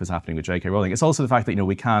that stuff is happening with JK Rowling. It's also the fact that, you know,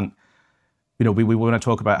 we can't, you know, we want to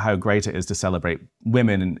talk about how great it is to celebrate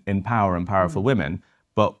women in power and powerful women,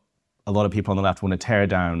 but a lot of people on the left want to tear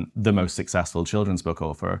down the most successful children's book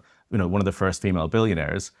author, you know, one of the first female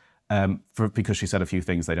billionaires, because she said a few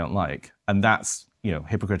things they don't like. And that's, you know,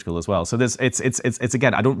 hypocritical as well. So it's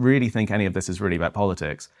again, I don't really think any of this is really about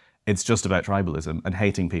politics. It's just about tribalism and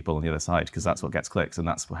hating people on the other side, because that's what gets clicks, and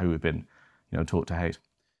that's who we've been, you know, taught to hate.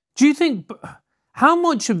 Do you think, how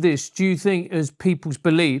much of this do you think is people's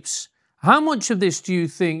beliefs? How much of this do you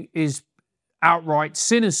think is outright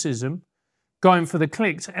cynicism, going for the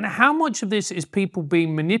clicks? And how much of this is people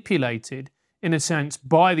being manipulated, in a sense,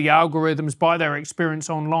 by the algorithms, by their experience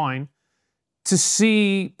online, to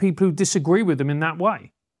see people who disagree with them in that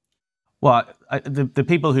way? Well, the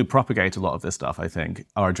people who propagate a lot of this stuff, I think,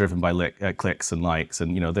 are driven by clicks and likes,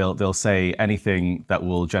 and, you know, they'll say anything that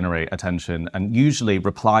will generate attention, and usually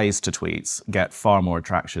replies to tweets get far more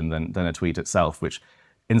traction than a tweet itself, which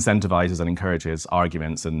incentivizes and encourages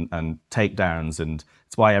arguments and takedowns. And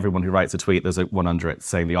it's why everyone who writes a tweet, there's one under it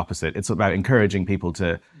saying the opposite. It's about encouraging people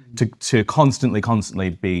to constantly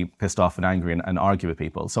be pissed off and angry and argue with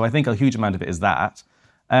people. So I think a huge amount of it is that.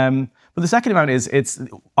 But the second amount is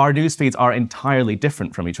our news feeds are entirely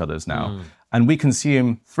different from each other's now. And we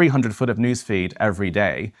consume 300 foot of news feed every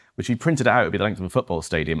day, which if you printed out, it would be the length of a football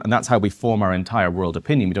stadium. And that's how we form our entire world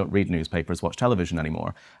opinion. We don't read newspapers, watch television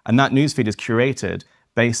anymore. And that news feed is curated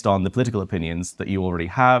based on the political opinions that you already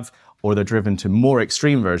have, or they're driven to more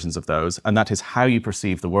extreme versions of those. And that is how you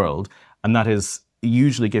perceive the world. And that is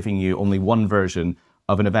usually giving you only one version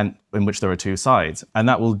of an event in which there are two sides. And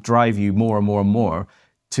that will drive you more and more and more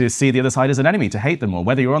to see the other side as an enemy, to hate them more,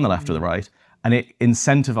 whether you're on the left or the right. And it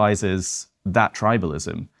incentivizes that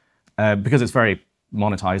tribalism because it's very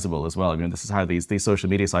monetizable as well. I mean, this is how these social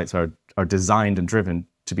media sites are designed and driven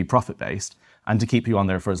to be profit-based and to keep you on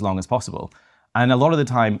there for as long as possible. And a lot of the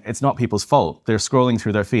time, it's not people's fault. They're scrolling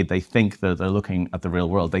through their feed. They think that they're looking at the real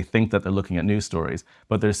world. They think that they're looking at news stories,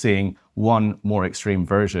 but they're seeing one more extreme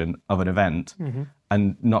version of an event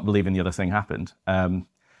and not believing the other thing happened.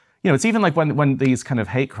 You know, it's even like when these kind of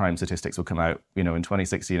hate crime statistics would come out, you know, in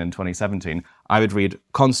 2016 and 2017, I would read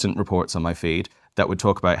constant reports on my feed that would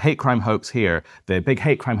talk about hate crime hoax here, the big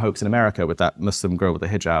hate crime hoax in America with that Muslim girl with the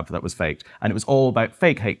hijab that was faked. And it was all about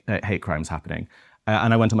fake hate crimes happening.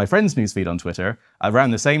 And I went to my friend's newsfeed on Twitter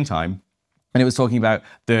around the same time, and it was talking about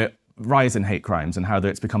the rise in hate crimes and how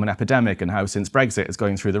it's become an epidemic and how since Brexit it's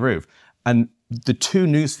going through the roof. And the two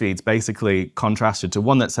news feeds basically contrasted to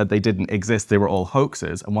one that said they didn't exist, they were all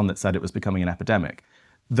hoaxes, and one that said it was becoming an epidemic.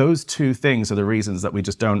 Those two things are the reasons that we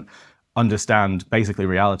just don't understand basically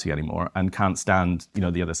reality anymore and can't stand, you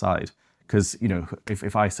know, the other side. Because, you know,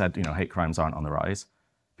 if I said, you know, hate crimes aren't on the rise,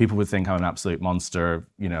 people would think I'm an absolute monster,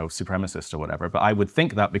 you know, supremacist or whatever. But I would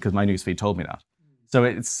think that because my newsfeed told me that. So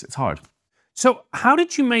it's hard. So how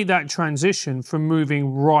did you make that transition from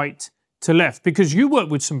moving right to left? Because you worked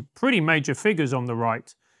with some pretty major figures on the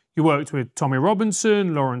right. You worked with Tommy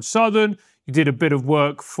Robinson, Lawrence Southern. You did a bit of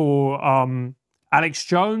work for Alex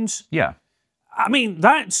Jones. Yeah. I mean,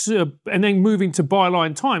 that's and then moving to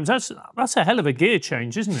Byline Times. That's a hell of a gear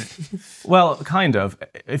change, isn't it? Well, kind of.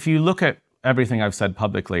 If you look at everything I've said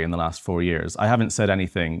publicly in the last 4 years, I haven't said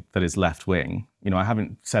anything that is left-wing. You know, I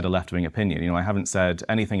haven't said a left-wing opinion. You know, I haven't said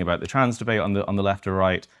anything about the trans debate on the left or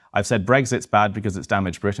right. I've said Brexit's bad because it's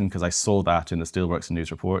damaged Britain, because I saw that in the Steelworks and news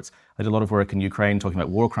reports. I did a lot of work in Ukraine talking about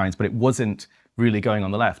war crimes, but it wasn't really going on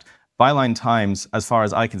the left. Byline Times, as far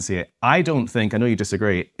as I can see it, I don't think, I know you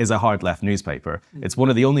disagree, is a hard left newspaper. It's one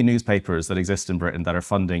of the only newspapers that exist in Britain that are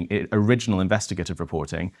funding original investigative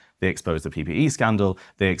reporting. They exposed the PPE scandal,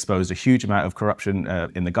 they exposed a huge amount of corruption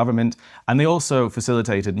in the government, and they also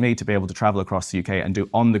facilitated me to be able to travel across the UK and do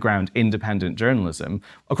on-the-ground independent journalism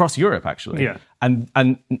across Europe, actually. Yeah. And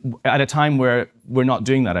at a time where we're not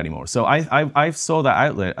doing that anymore. So I saw that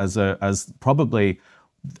outlet as probably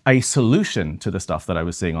a solution to the stuff that I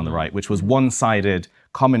was seeing on the right, which was one-sided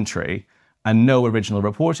commentary and no original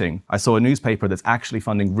reporting. I saw a newspaper that's actually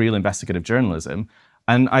funding real investigative journalism,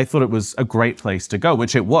 and I thought it was a great place to go,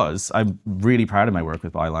 which it was. I'm really proud of my work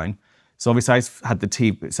with Byline. So obviously I had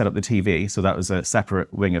set up the TV, so that was a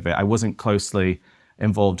separate wing of it. I wasn't closely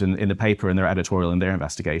involved in the paper and their editorial and their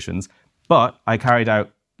investigations, but I carried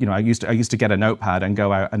out, you know, I used to get a notepad and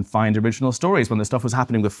go out and find original stories when the stuff was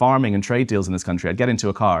happening with farming and trade deals in this country. I'd get into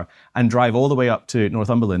a car and drive all the way up to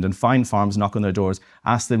Northumberland and find farms, knock on their doors,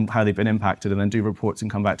 ask them how they've been impacted, and then do reports and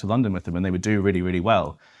come back to London with them, and they would do really, really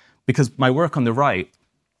well. Because my work on the right,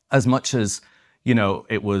 as much as, you know,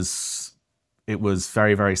 it was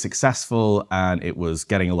very, very successful and it was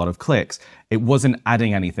getting a lot of clicks, it wasn't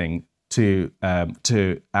adding anything to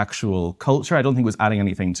actual culture. I don't think it was adding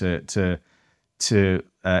anything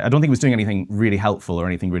I don't think it was doing anything really helpful or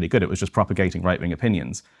anything really good. It was just propagating right-wing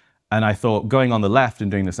opinions. And I thought going on the left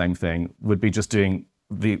and doing the same thing would be just doing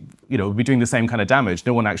would be doing the same kind of damage.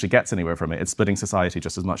 No one actually gets anywhere from it. It's splitting society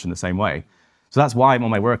just as much in the same way. So that's why all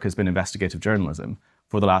my work has been investigative journalism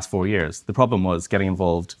for the last 4 years. The problem was getting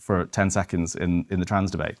involved for 10 seconds in the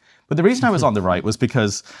trans debate. But the reason I was on the right was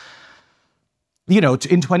because, you know,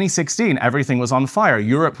 in 2016, everything was on fire.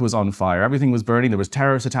 Europe was on fire. Everything was burning. There was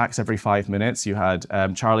terrorist attacks every 5 minutes. You had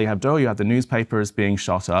Charlie Hebdo. You had the newspapers being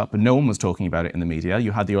shot up, and no one was talking about it in the media.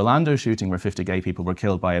 You had the Orlando shooting where 50 gay people were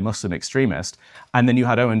killed by a Muslim extremist. And then you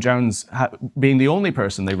had Owen Jones being the only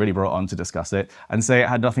person they really brought on to discuss it and say it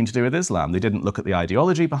had nothing to do with Islam. They didn't look at the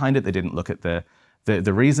ideology behind it. They didn't look at the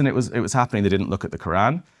reason it was happening. They didn't look at the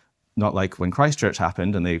Quran. Not like when Christchurch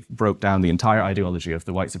happened and they broke down the entire ideology of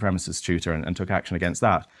the white supremacist shooter and took action against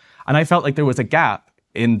that. And I felt like there was a gap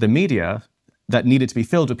in the media that needed to be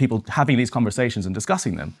filled with people having these conversations and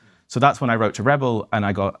discussing them. So that's when I wrote to Rebel and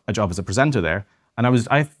I got a job as a presenter there. And I was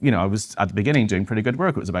at the beginning doing pretty good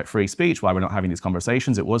work. It was about free speech, why we're not having these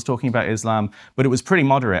conversations. It was talking about Islam, but it was pretty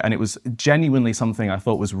moderate and it was genuinely something I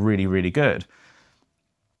thought was really, really good.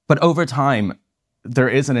 But over time, there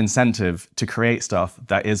is an incentive to create stuff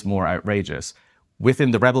that is more outrageous.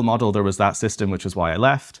 Within the Rebel model, there was that system, which is why I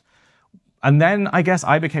left. And then I guess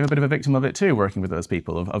I became a bit of a victim of it too, working with those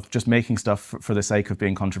people, of just making stuff for the sake of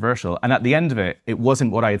being controversial. And at the end of it, it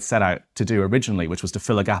wasn't what I had set out to do originally, which was to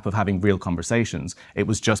fill a gap of having real conversations. It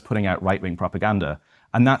was just putting out right-wing propaganda.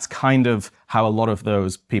 And that's kind of how a lot of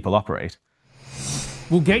those people operate.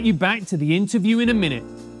 We'll get you back to the interview in a minute,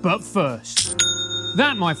 but first...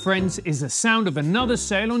 That, my friends, is the sound of another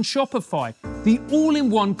sale on Shopify, the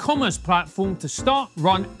all-in-one commerce platform to start,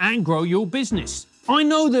 run, and grow your business. I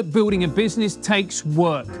know that building a business takes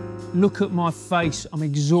work. Look at my face, I'm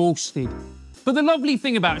exhausted. But the lovely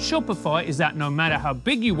thing about Shopify is that no matter how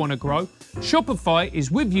big you want to grow, Shopify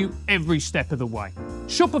is with you every step of the way.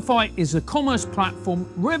 Shopify is a commerce platform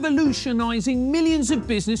revolutionizing millions of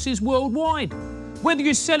businesses worldwide. Whether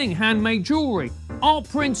you're selling handmade jewelry, art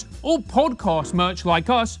prints, or podcast merch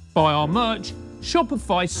like us, buy our merch,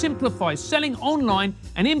 Shopify simplifies selling online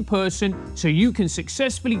and in person so you can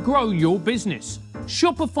successfully grow your business.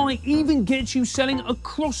 Shopify even gets you selling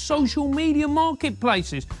across social media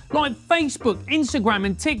marketplaces like Facebook, Instagram,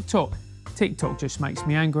 and TikTok. TikTok just makes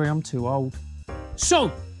me angry, I'm too old.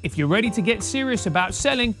 So, if you're ready to get serious about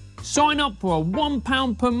selling, sign up for a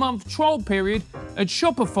 £1 per month trial period at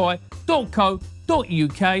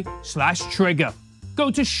shopify.co.uk/trigger. Go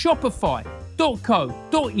to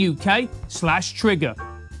shopify.co.uk/trigger.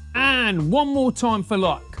 And one more time for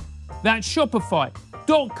luck. That's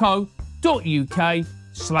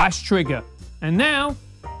shopify.co.uk/trigger. And now,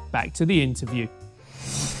 back to the interview.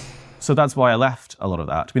 So that's why I left a lot of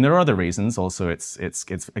that. I mean, there are other reasons. Also, it's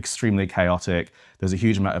extremely chaotic. There's a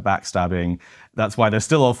huge amount of backstabbing. That's why they're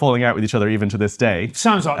still all falling out with each other even to this day.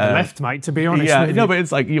 Sounds like the left, mate, to be honest. Yeah, with no, you. but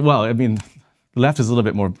it's like, well, I mean, the left is a little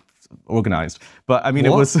bit more organized. But I mean,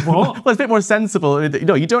 What? it was What? well, it's a bit more sensible. You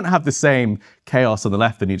know, you don't have the same chaos on the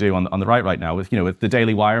left than you do on the right now. With with the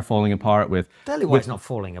Daily Wire falling apart. With Daily Wire's not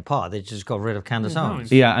falling apart. They just got rid of Candace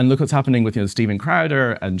Owens. yeah, and look what's happening with Stephen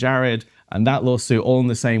Crowder and Jared and that lawsuit all in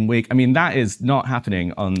the same week. I mean, that is not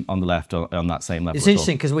happening on the left on that same level. It's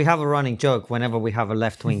interesting because we have a running joke whenever we have a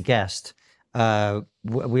left-wing guest.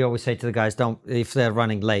 We always say to the guys, "Don't if they're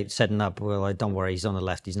running late, setting up. We're like, don't worry, he's on the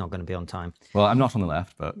left. He's not going to be on time." Well, I'm not on the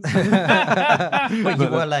left, but But you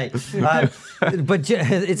were late. But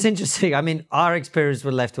it's interesting. I mean, our experience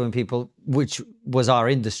with left-wing people, which was our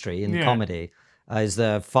industry in comedy, is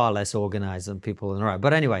far less organized than people on the right.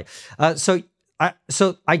 But anyway, it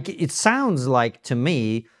sounds like to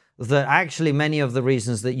me that actually many of the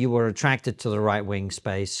reasons that you were attracted to the right-wing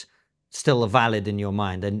space still are valid in your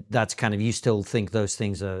mind, and that's kind of, you still think those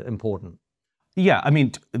things are important. yeah, I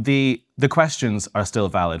mean, the questions are still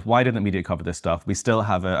valid. Why didn't the media cover this stuff? We still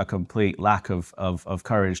have a complete lack of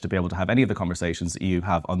courage to be able to have any of the conversations that you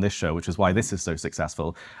have on this show, which is why this is so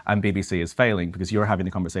successful, and BBC is failing, because you're having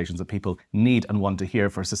the conversations that people need and want to hear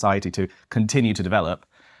for society to continue to develop.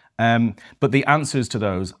 But the answers to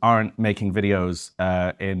those aren't making videos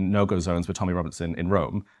in no-go zones with Tommy Robertson in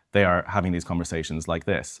Rome. They are having these conversations like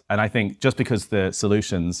this. And I think just because the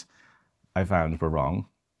solutions I found were wrong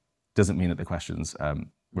doesn't mean that the questions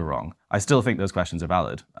were wrong. I still think those questions are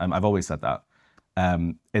valid. I've always said that.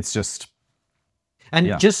 It's just...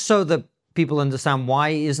 And just so that people understand, why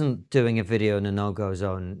isn't doing a video in a no-go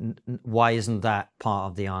zone, why isn't that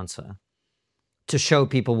part of the answer? To show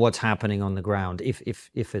people what's happening on the ground, if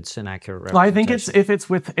it's an accurate representation. Well, I think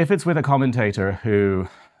if it's with a commentator who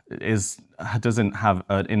doesn't have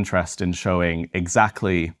an interest in showing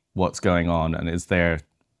exactly what's going on and is there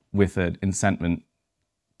with an incentiment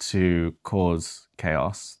to cause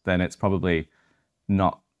chaos, then it's probably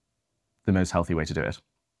not the most healthy way to do it.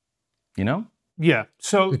 You know? Yeah.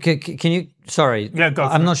 So can you? Sorry. Yeah, go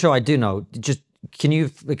for I'm it. not sure I do know. Just can you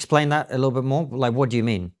explain that a little bit more? Like, what do you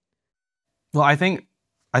mean? Well, I think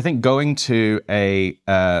going to a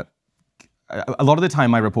lot of the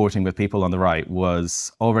time my reporting with people on the right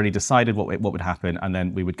was already decided what would happen, and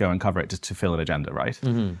then we would go and cover it just to fill an agenda, right?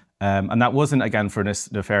 Mm-hmm. And that wasn't, again, for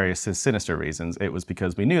nefarious, sinister reasons. It was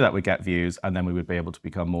because we knew that we'd get views, and then we would be able to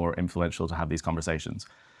become more influential to have these conversations.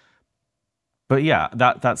 But yeah,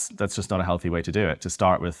 that's just not a healthy way to do it. To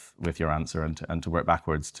start with your answer and to work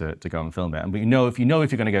backwards to go and film it. And if you're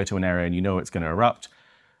going to go to an area and you know it's going to erupt,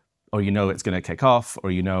 or you know it's going to kick off,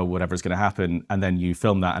 or you know whatever's going to happen, and then you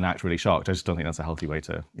film that and act really shocked. I just don't think that's a healthy way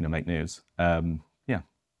to make news.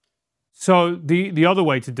 So the other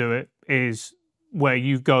way to do it is where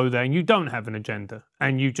you go there and you don't have an agenda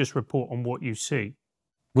and you just report on what you see.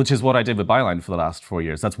 Which is what I did with Byline for the last 4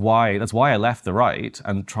 years. That's why I left the right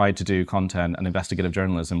and tried to do content and investigative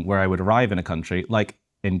journalism, where I would arrive in a country, like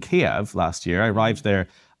in Kiev last year. I arrived there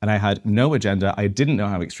and I had no agenda. I didn't know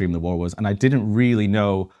how extreme the war was, and I didn't really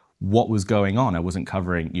know what was going on. I wasn't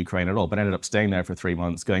covering Ukraine at all, but ended up staying there for 3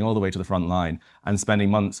 months, going all the way to the front line and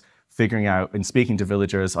spending months figuring out and speaking to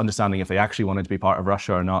villagers, understanding if they actually wanted to be part of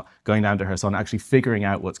Russia or not, going down to Kherson, actually figuring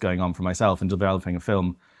out what's going on for myself and developing a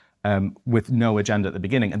film with no agenda at the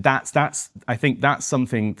beginning. And I think that's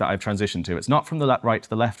something that I've transitioned to. It's not from the right to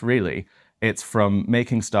the left, really. It's from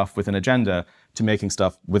making stuff with an agenda to making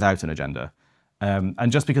stuff without an agenda.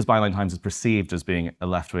 And just because Byline Times is perceived as being a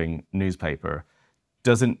left-wing newspaper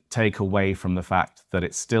doesn't take away from the fact that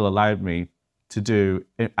it still allowed me to do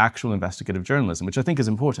actual investigative journalism, which I think is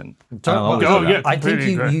important. I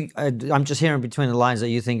think I'm just hearing between the lines that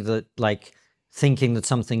you think that, like, thinking that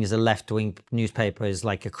something is a left-wing newspaper is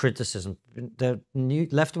like a criticism. The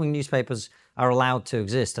left-wing newspapers are allowed to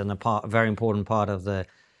exist and a very important part of the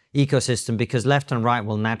ecosystem, because left and right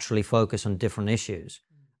will naturally focus on different issues.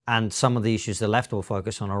 And some of the issues the left will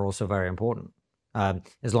focus on are also very important,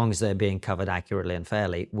 as long as they're being covered accurately and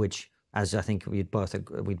fairly, which, as I think we'd both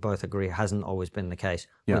agree, hasn't always been the case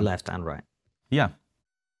with left and right. Yeah.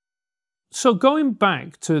 So going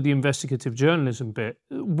back to the investigative journalism bit,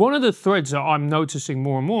 one of the threads that I'm noticing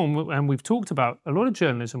more and more, and we've talked about a lot of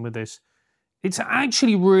journalism with this, it's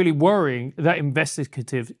actually really worrying that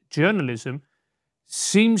investigative journalism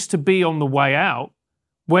seems to be on the way out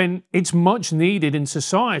when it's much needed in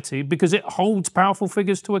society because it holds powerful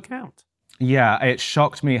figures to account. Yeah, it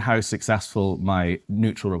shocked me how successful my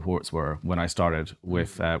neutral reports were when I started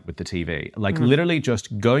with the TV. Like literally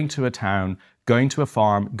just going to a town, going to a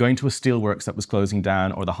farm, going to a steelworks that was closing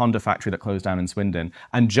down, or the Honda factory that closed down in Swindon,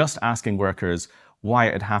 and just asking workers why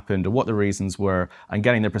it had happened or what the reasons were and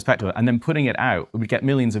getting their perspective, and then putting it out. It would get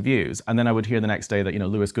millions of views. And then I would hear the next day that, you know,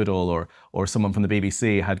 Lewis Goodall or someone from the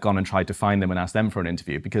BBC had gone and tried to find them and ask them for an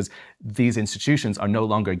interview, because these institutions are no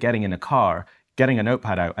longer getting in a car, getting a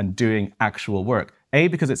notepad out and doing actual work. A,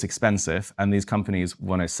 because it's expensive and these companies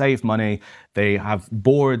want to save money. They have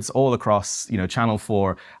boards all across, you know, Channel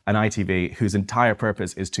 4 and ITV, whose entire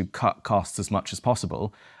purpose is to cut costs as much as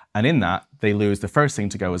possible. And in that, they lose. The first thing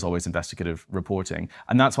to go is always investigative reporting.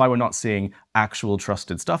 And that's why we're not seeing actual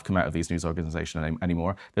trusted stuff come out of these news organizations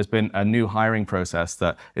anymore. There's been a new hiring process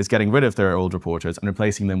that is getting rid of their old reporters and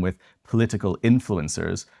replacing them with political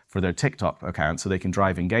influencers for their TikTok accounts so they can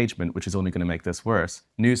drive engagement, which is only going to make this worse.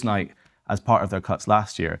 Newsnight, as part of their cuts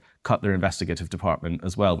last year, cut their investigative department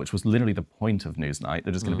as well, which was literally the point of Newsnight.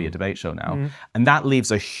 They're just going to be a debate show now. And that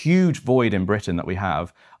leaves a huge void in Britain that we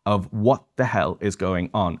have of what the hell is going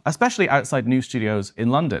on, especially outside news studios in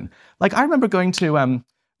London. Like, I remember going to,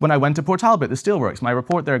 when I went to Port Talbot, the steelworks, my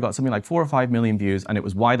report there got something like 4 or 5 million views, and it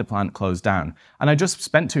was why the plant closed down. And I just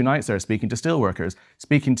spent 2 nights there speaking to steelworkers,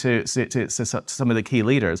 speaking to some of the key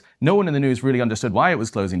leaders. No one in the news really understood why it was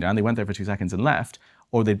closing down. They went there for 2 seconds and left,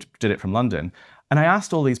 or they did it from London. And I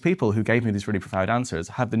asked all these people who gave me these really profound answers,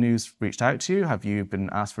 have the news reached out to you? Have you been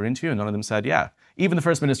asked for an interview? And none of them said, yeah. Even the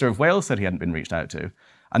First Minister of Wales said he hadn't been reached out to.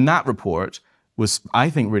 And that report was, I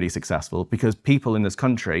think, really successful because people in this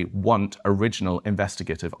country want original,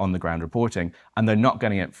 investigative, on-the-ground reporting, and they're not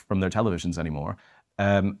getting it from their televisions anymore.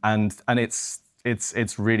 And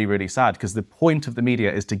it's really, really sad, because the point of the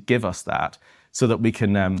media is to give us that so that we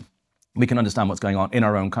can understand what's going on in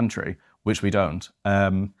our own country, which we don't.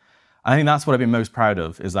 I think that's what I've been most proud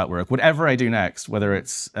of, is that work. Whatever I do next, whether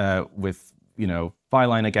it's with, you know,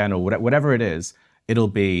 Byline again or whatever it is, it'll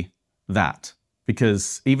be that.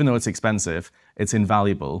 Because even though it's expensive, it's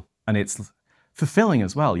invaluable and it's fulfilling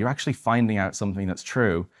as well. You're actually finding out something that's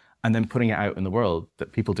true and then putting it out in the world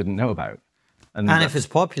that people didn't know about. And if it's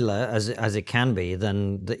popular, as it can be,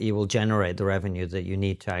 then you will generate the revenue that you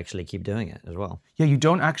need to actually keep doing it as well. Yeah, you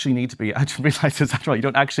don't actually need to be, I just realized this after all, you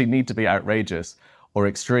don't actually need to be outrageous or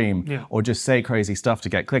extreme or just say crazy stuff to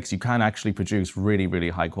get clicks. You can actually produce really, really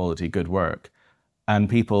high quality, good work. And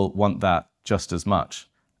people want that just as much.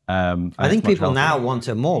 I think people now want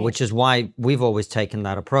it more, which is why we've always taken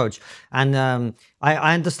that approach. And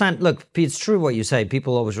I understand, look, it's true what you say,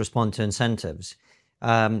 people always respond to incentives.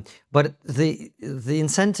 But the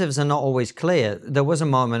incentives are not always clear. There was a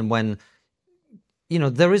moment when, you know,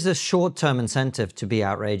 there is a short-term incentive to be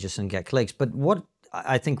outrageous and get clicks. But what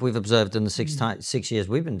I think we've observed in the 6 years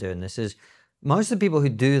we've been doing this is most of the people who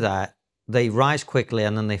do that, they rise quickly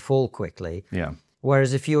and then they fall quickly. Yeah.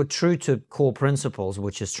 Whereas if you're true to core principles,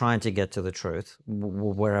 which is trying to get to the truth,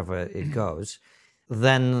 wherever it goes,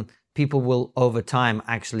 then people will over time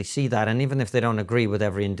actually see that. And even if they don't agree with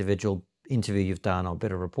every individual interview you've done or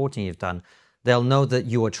bit of reporting you've done, they'll know that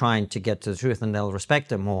you are trying to get to the truth and they'll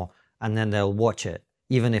respect it more, and then they'll watch it,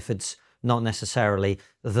 even if it's not necessarily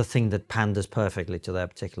the thing that panders perfectly to their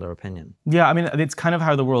particular opinion. Yeah, I mean, it's kind of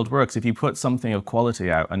how the world works. If you put something of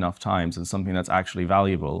quality out enough times and something that's actually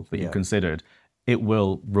valuable that you've considered, it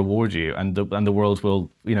will reward you, and the world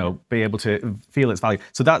will, you know, be able to feel its value.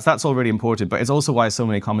 So that's all really important. But it's also why so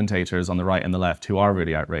many commentators on the right and the left who are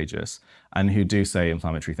really outrageous and who do say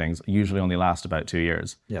inflammatory things usually only last about 2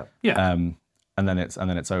 years. Yeah. And then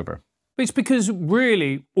it's over. It's because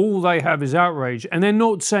really all they have is outrage, and they're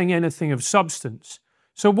not saying anything of substance.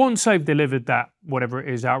 So once they've delivered that, whatever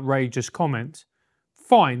it is, outrageous comment,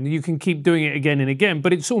 fine, you can keep doing it again and again,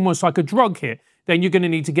 but it's almost like a drug hit. Then you're going to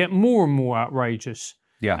need to get more and more outrageous.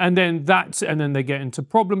 Yeah. And then they get into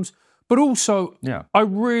problems. But also, I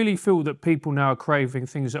really feel that people now are craving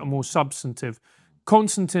things that are more substantive.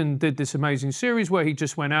 Konstantin did this amazing series where he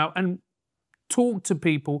just went out and talked to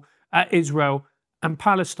people at Israel and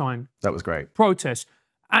Palestine. That was great. Protests.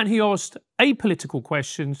 And he asked apolitical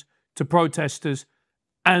questions to protesters,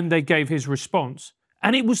 and they gave his response.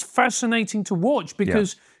 And it was fascinating to watch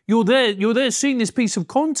because you're there seeing this piece of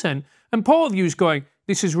content, and part of you is going,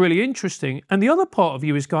 this is really interesting. And the other part of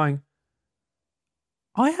you is going,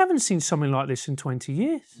 I haven't seen something like this in 20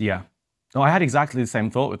 years. Yeah. No, I had exactly the same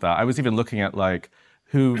thought with that. I was even looking at like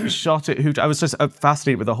who shot it, I was just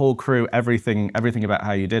fascinated with the whole crew, everything about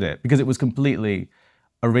how you did it, because it was completely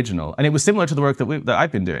original. And it was similar to the work that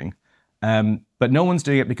I've been doing. But no one's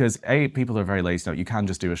doing it because A, people are very lazy. No, you can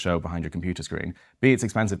just do a show behind your computer screen. B, it's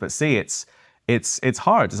expensive. But C, it's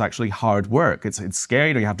hard. It's actually hard work. It's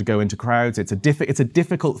scary. You have to go into crowds. It's a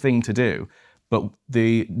difficult thing to do. But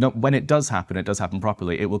when it does happen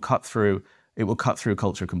properly. It will cut through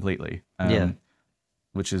culture completely.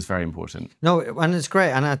 Which is very important. No, and it's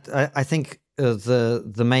great. And I think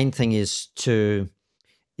the main thing is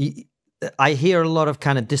I hear a lot of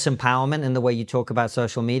kind of disempowerment in the way you talk about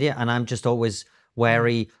social media, and I'm just always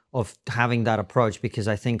wary of having that approach, because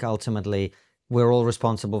I think ultimately we're all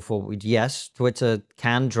responsible for, yes, Twitter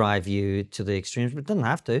can drive you to the extremes, but it doesn't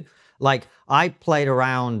have to. Like, I played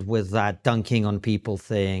around with that dunking on people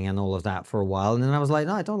thing and all of that for a while, and then I was like,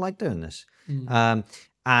 no, I don't like doing this.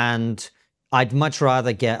 And I'd much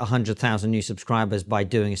rather get 100,000 new subscribers by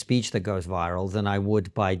doing a speech that goes viral than I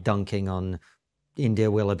would by dunking on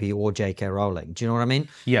India Willoughby or JK Rowling. Do you know what I mean?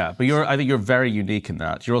 Yeah, but I think you're very unique in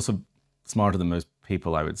that. You're also smarter than most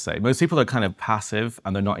people, I would say. Most people are kind of passive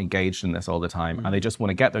and they're not engaged in this all the time, and they just want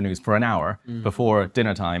to get their news for an hour before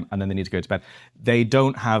dinner time, and then they need to go to bed. They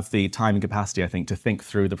don't have the time and capacity, I think, to think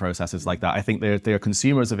through the processes like that. I think they're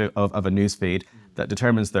consumers of a news feed that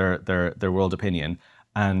determines their world opinion,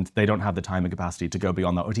 and they don't have the time and capacity to go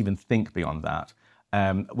beyond that or to even think beyond that.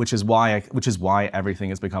 Which is why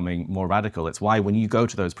everything is becoming more radical. It's why when you go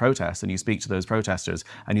to those protests and you speak to those protesters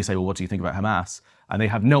and you say, well, what do you think about Hamas? And they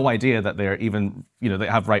have no idea that they're even, they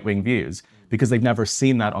have right-wing views because they've never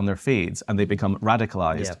seen that on their feeds, and they become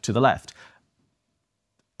radicalized to the left.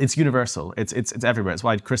 It's universal. It's everywhere. It's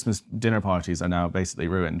why Christmas dinner parties are now basically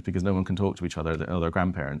ruined, because no one can talk to each other or their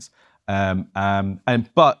grandparents.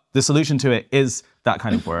 But the solution to it is that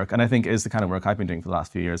kind of work, and I think is the kind of work I've been doing for the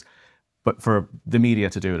last few years, but for the media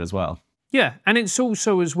to do it as well. Yeah, and it's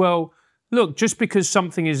also as well, look, just because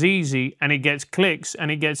something is easy and it gets clicks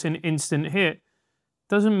and it gets an instant hit,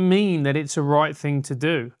 doesn't mean that it's a right thing to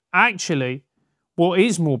do. Actually, what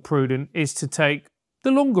is more prudent is to take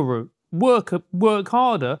the longer route, work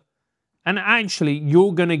harder, and actually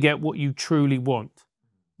you're going to get what you truly want.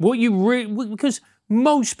 Because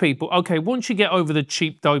most people, okay, once you get over the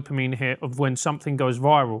cheap dopamine hit of when something goes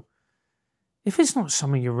viral, if it's not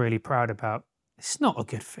something you're really proud about, it's not a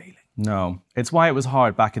good feeling. No, it's why it was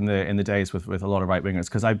hard back in the days with a lot of right-wingers,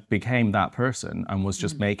 because I became that person and was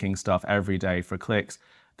just making stuff every day for clicks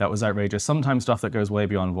that was outrageous, sometimes stuff that goes way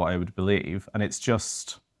beyond what I would believe, and it's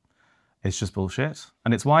just bullshit.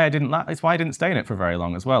 And it's why I didn't stay in it for very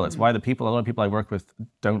long as well. It's why a lot of people I work with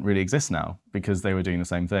don't really exist now, because they were doing the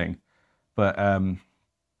same thing. But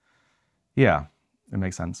yeah, it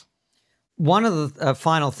makes sense. One of the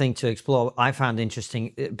final thing to explore I found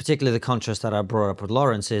interesting, particularly the contrast that I brought up with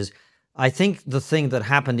Lawrence, is I think the thing that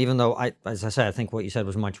happened, even though, as I said, I think what you said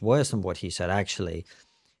was much worse than what he said, actually,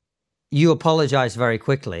 you apologized very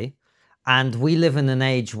quickly. And we live in an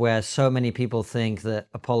age where so many people think that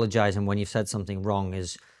apologizing when you've said something wrong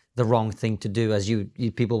is the wrong thing to do, as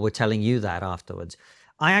people were telling you that afterwards.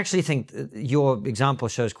 I actually think your example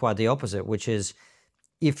shows quite the opposite, which is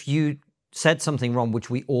if you said something wrong, which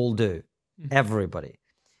we all do, everybody,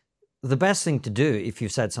 the best thing to do if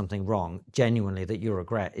you've said something wrong, genuinely, that you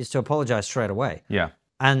regret, is to apologize straight away. Yeah.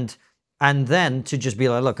 And then to just be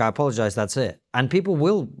like, look, I apologize, that's it. And people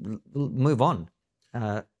will move on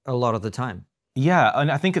a lot of the time. Yeah, and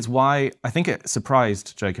I think it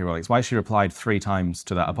surprised J.K. Rowling. It's why she replied 3 times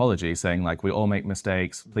to that apology, saying, like, we all make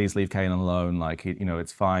mistakes, please leave Caolan alone, like,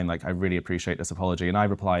 it's fine, like, I really appreciate this apology. And I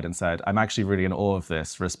replied and said, I'm actually really in awe of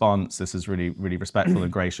this response, this is really, really respectful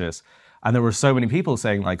and gracious. And there were so many people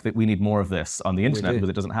saying, like, that we need more of this on the internet because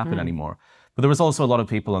it doesn't happen anymore. But there was also a lot of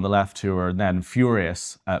people on the left who were then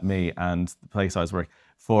furious at me and the place I was working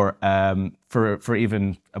for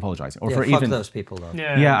even apologizing, or for fuck even those people though.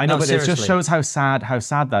 Yeah, I know, No, but seriously. it just shows how sad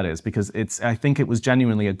that is, because I think it was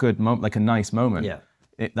genuinely a good moment, like a nice moment,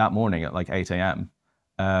 that morning at like 8 a.m.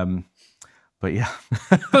 But yeah.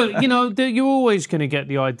 But, you know, you're always going to get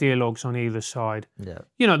the ideologues on either side. Yeah.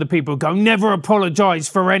 You know, the people who go, never apologise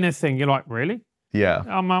for anything. You're like, really? Yeah.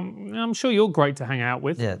 I'm sure you're great to hang out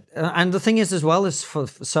with. Yeah. And the thing is as well is for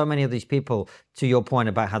so many of these people, to your point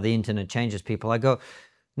about how the internet changes people, I go,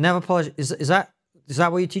 never apologize. Is that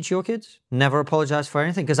what you teach your kids? Never apologize for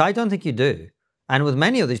anything? Because I don't think you do. And with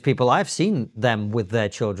many of these people, I've seen them with their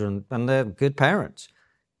children and they're good parents.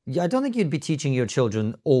 I don't think you'd be teaching your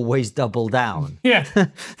children always double down. Yeah.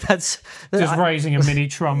 That's just raising a mini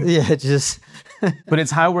Trump. Yeah, just. But it's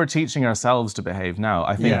how we're teaching ourselves to behave now.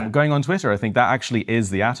 I think going on Twitter, I think that actually is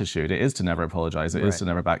the attitude. It is to never apologize. It is to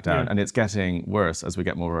never back down. And it's getting worse as we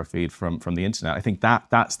get more of our feed from the internet. I think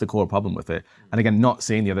that's the core problem with it. And again, not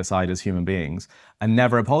seeing the other side as human beings and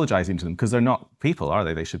never apologizing to them because they're not people, are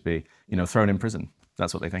they? They should be, you know, thrown in prison.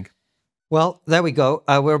 That's what they think. Well, there we go.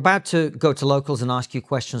 We're about to go to locals and ask you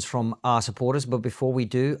questions from our supporters. But before we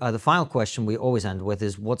do, the final question we always end with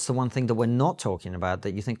is, what's the one thing that we're not talking about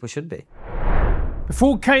that you think we should be?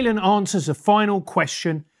 Before Caolan answers the final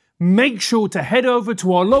question, make sure to head over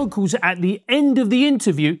to our locals at the end of the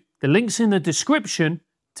interview. The link's in the description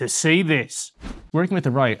to see this. Working with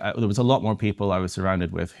the right, there was a lot more people I was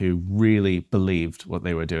surrounded with who really believed what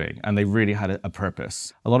they were doing and they really had a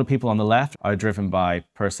purpose. A lot of people on the left are driven by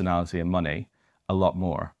personality and money a lot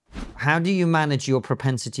more. How do you manage your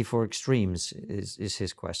propensity for extremes is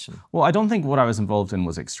his question. Well, I don't think what I was involved in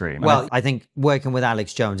was extreme. Well, I think working with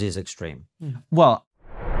Alex Jones is extreme. Well,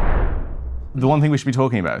 the one thing we should be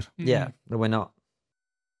talking about. Yeah, that we're not.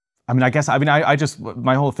 I just,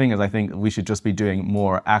 my whole thing is I think we should just be doing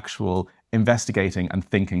more actual investigating and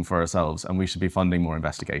thinking for ourselves, and we should be funding more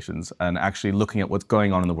investigations and actually looking at what's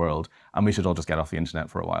going on in the world, and we should all just get off the internet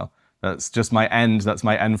for a while. That's my end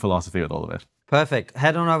philosophy with all of it. Perfect.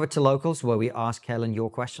 Head on over to Locals where we ask Caolan your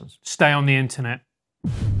questions. Stay on the internet.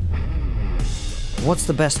 What's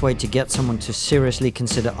the best way to get someone to seriously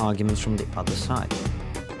consider arguments from the other side?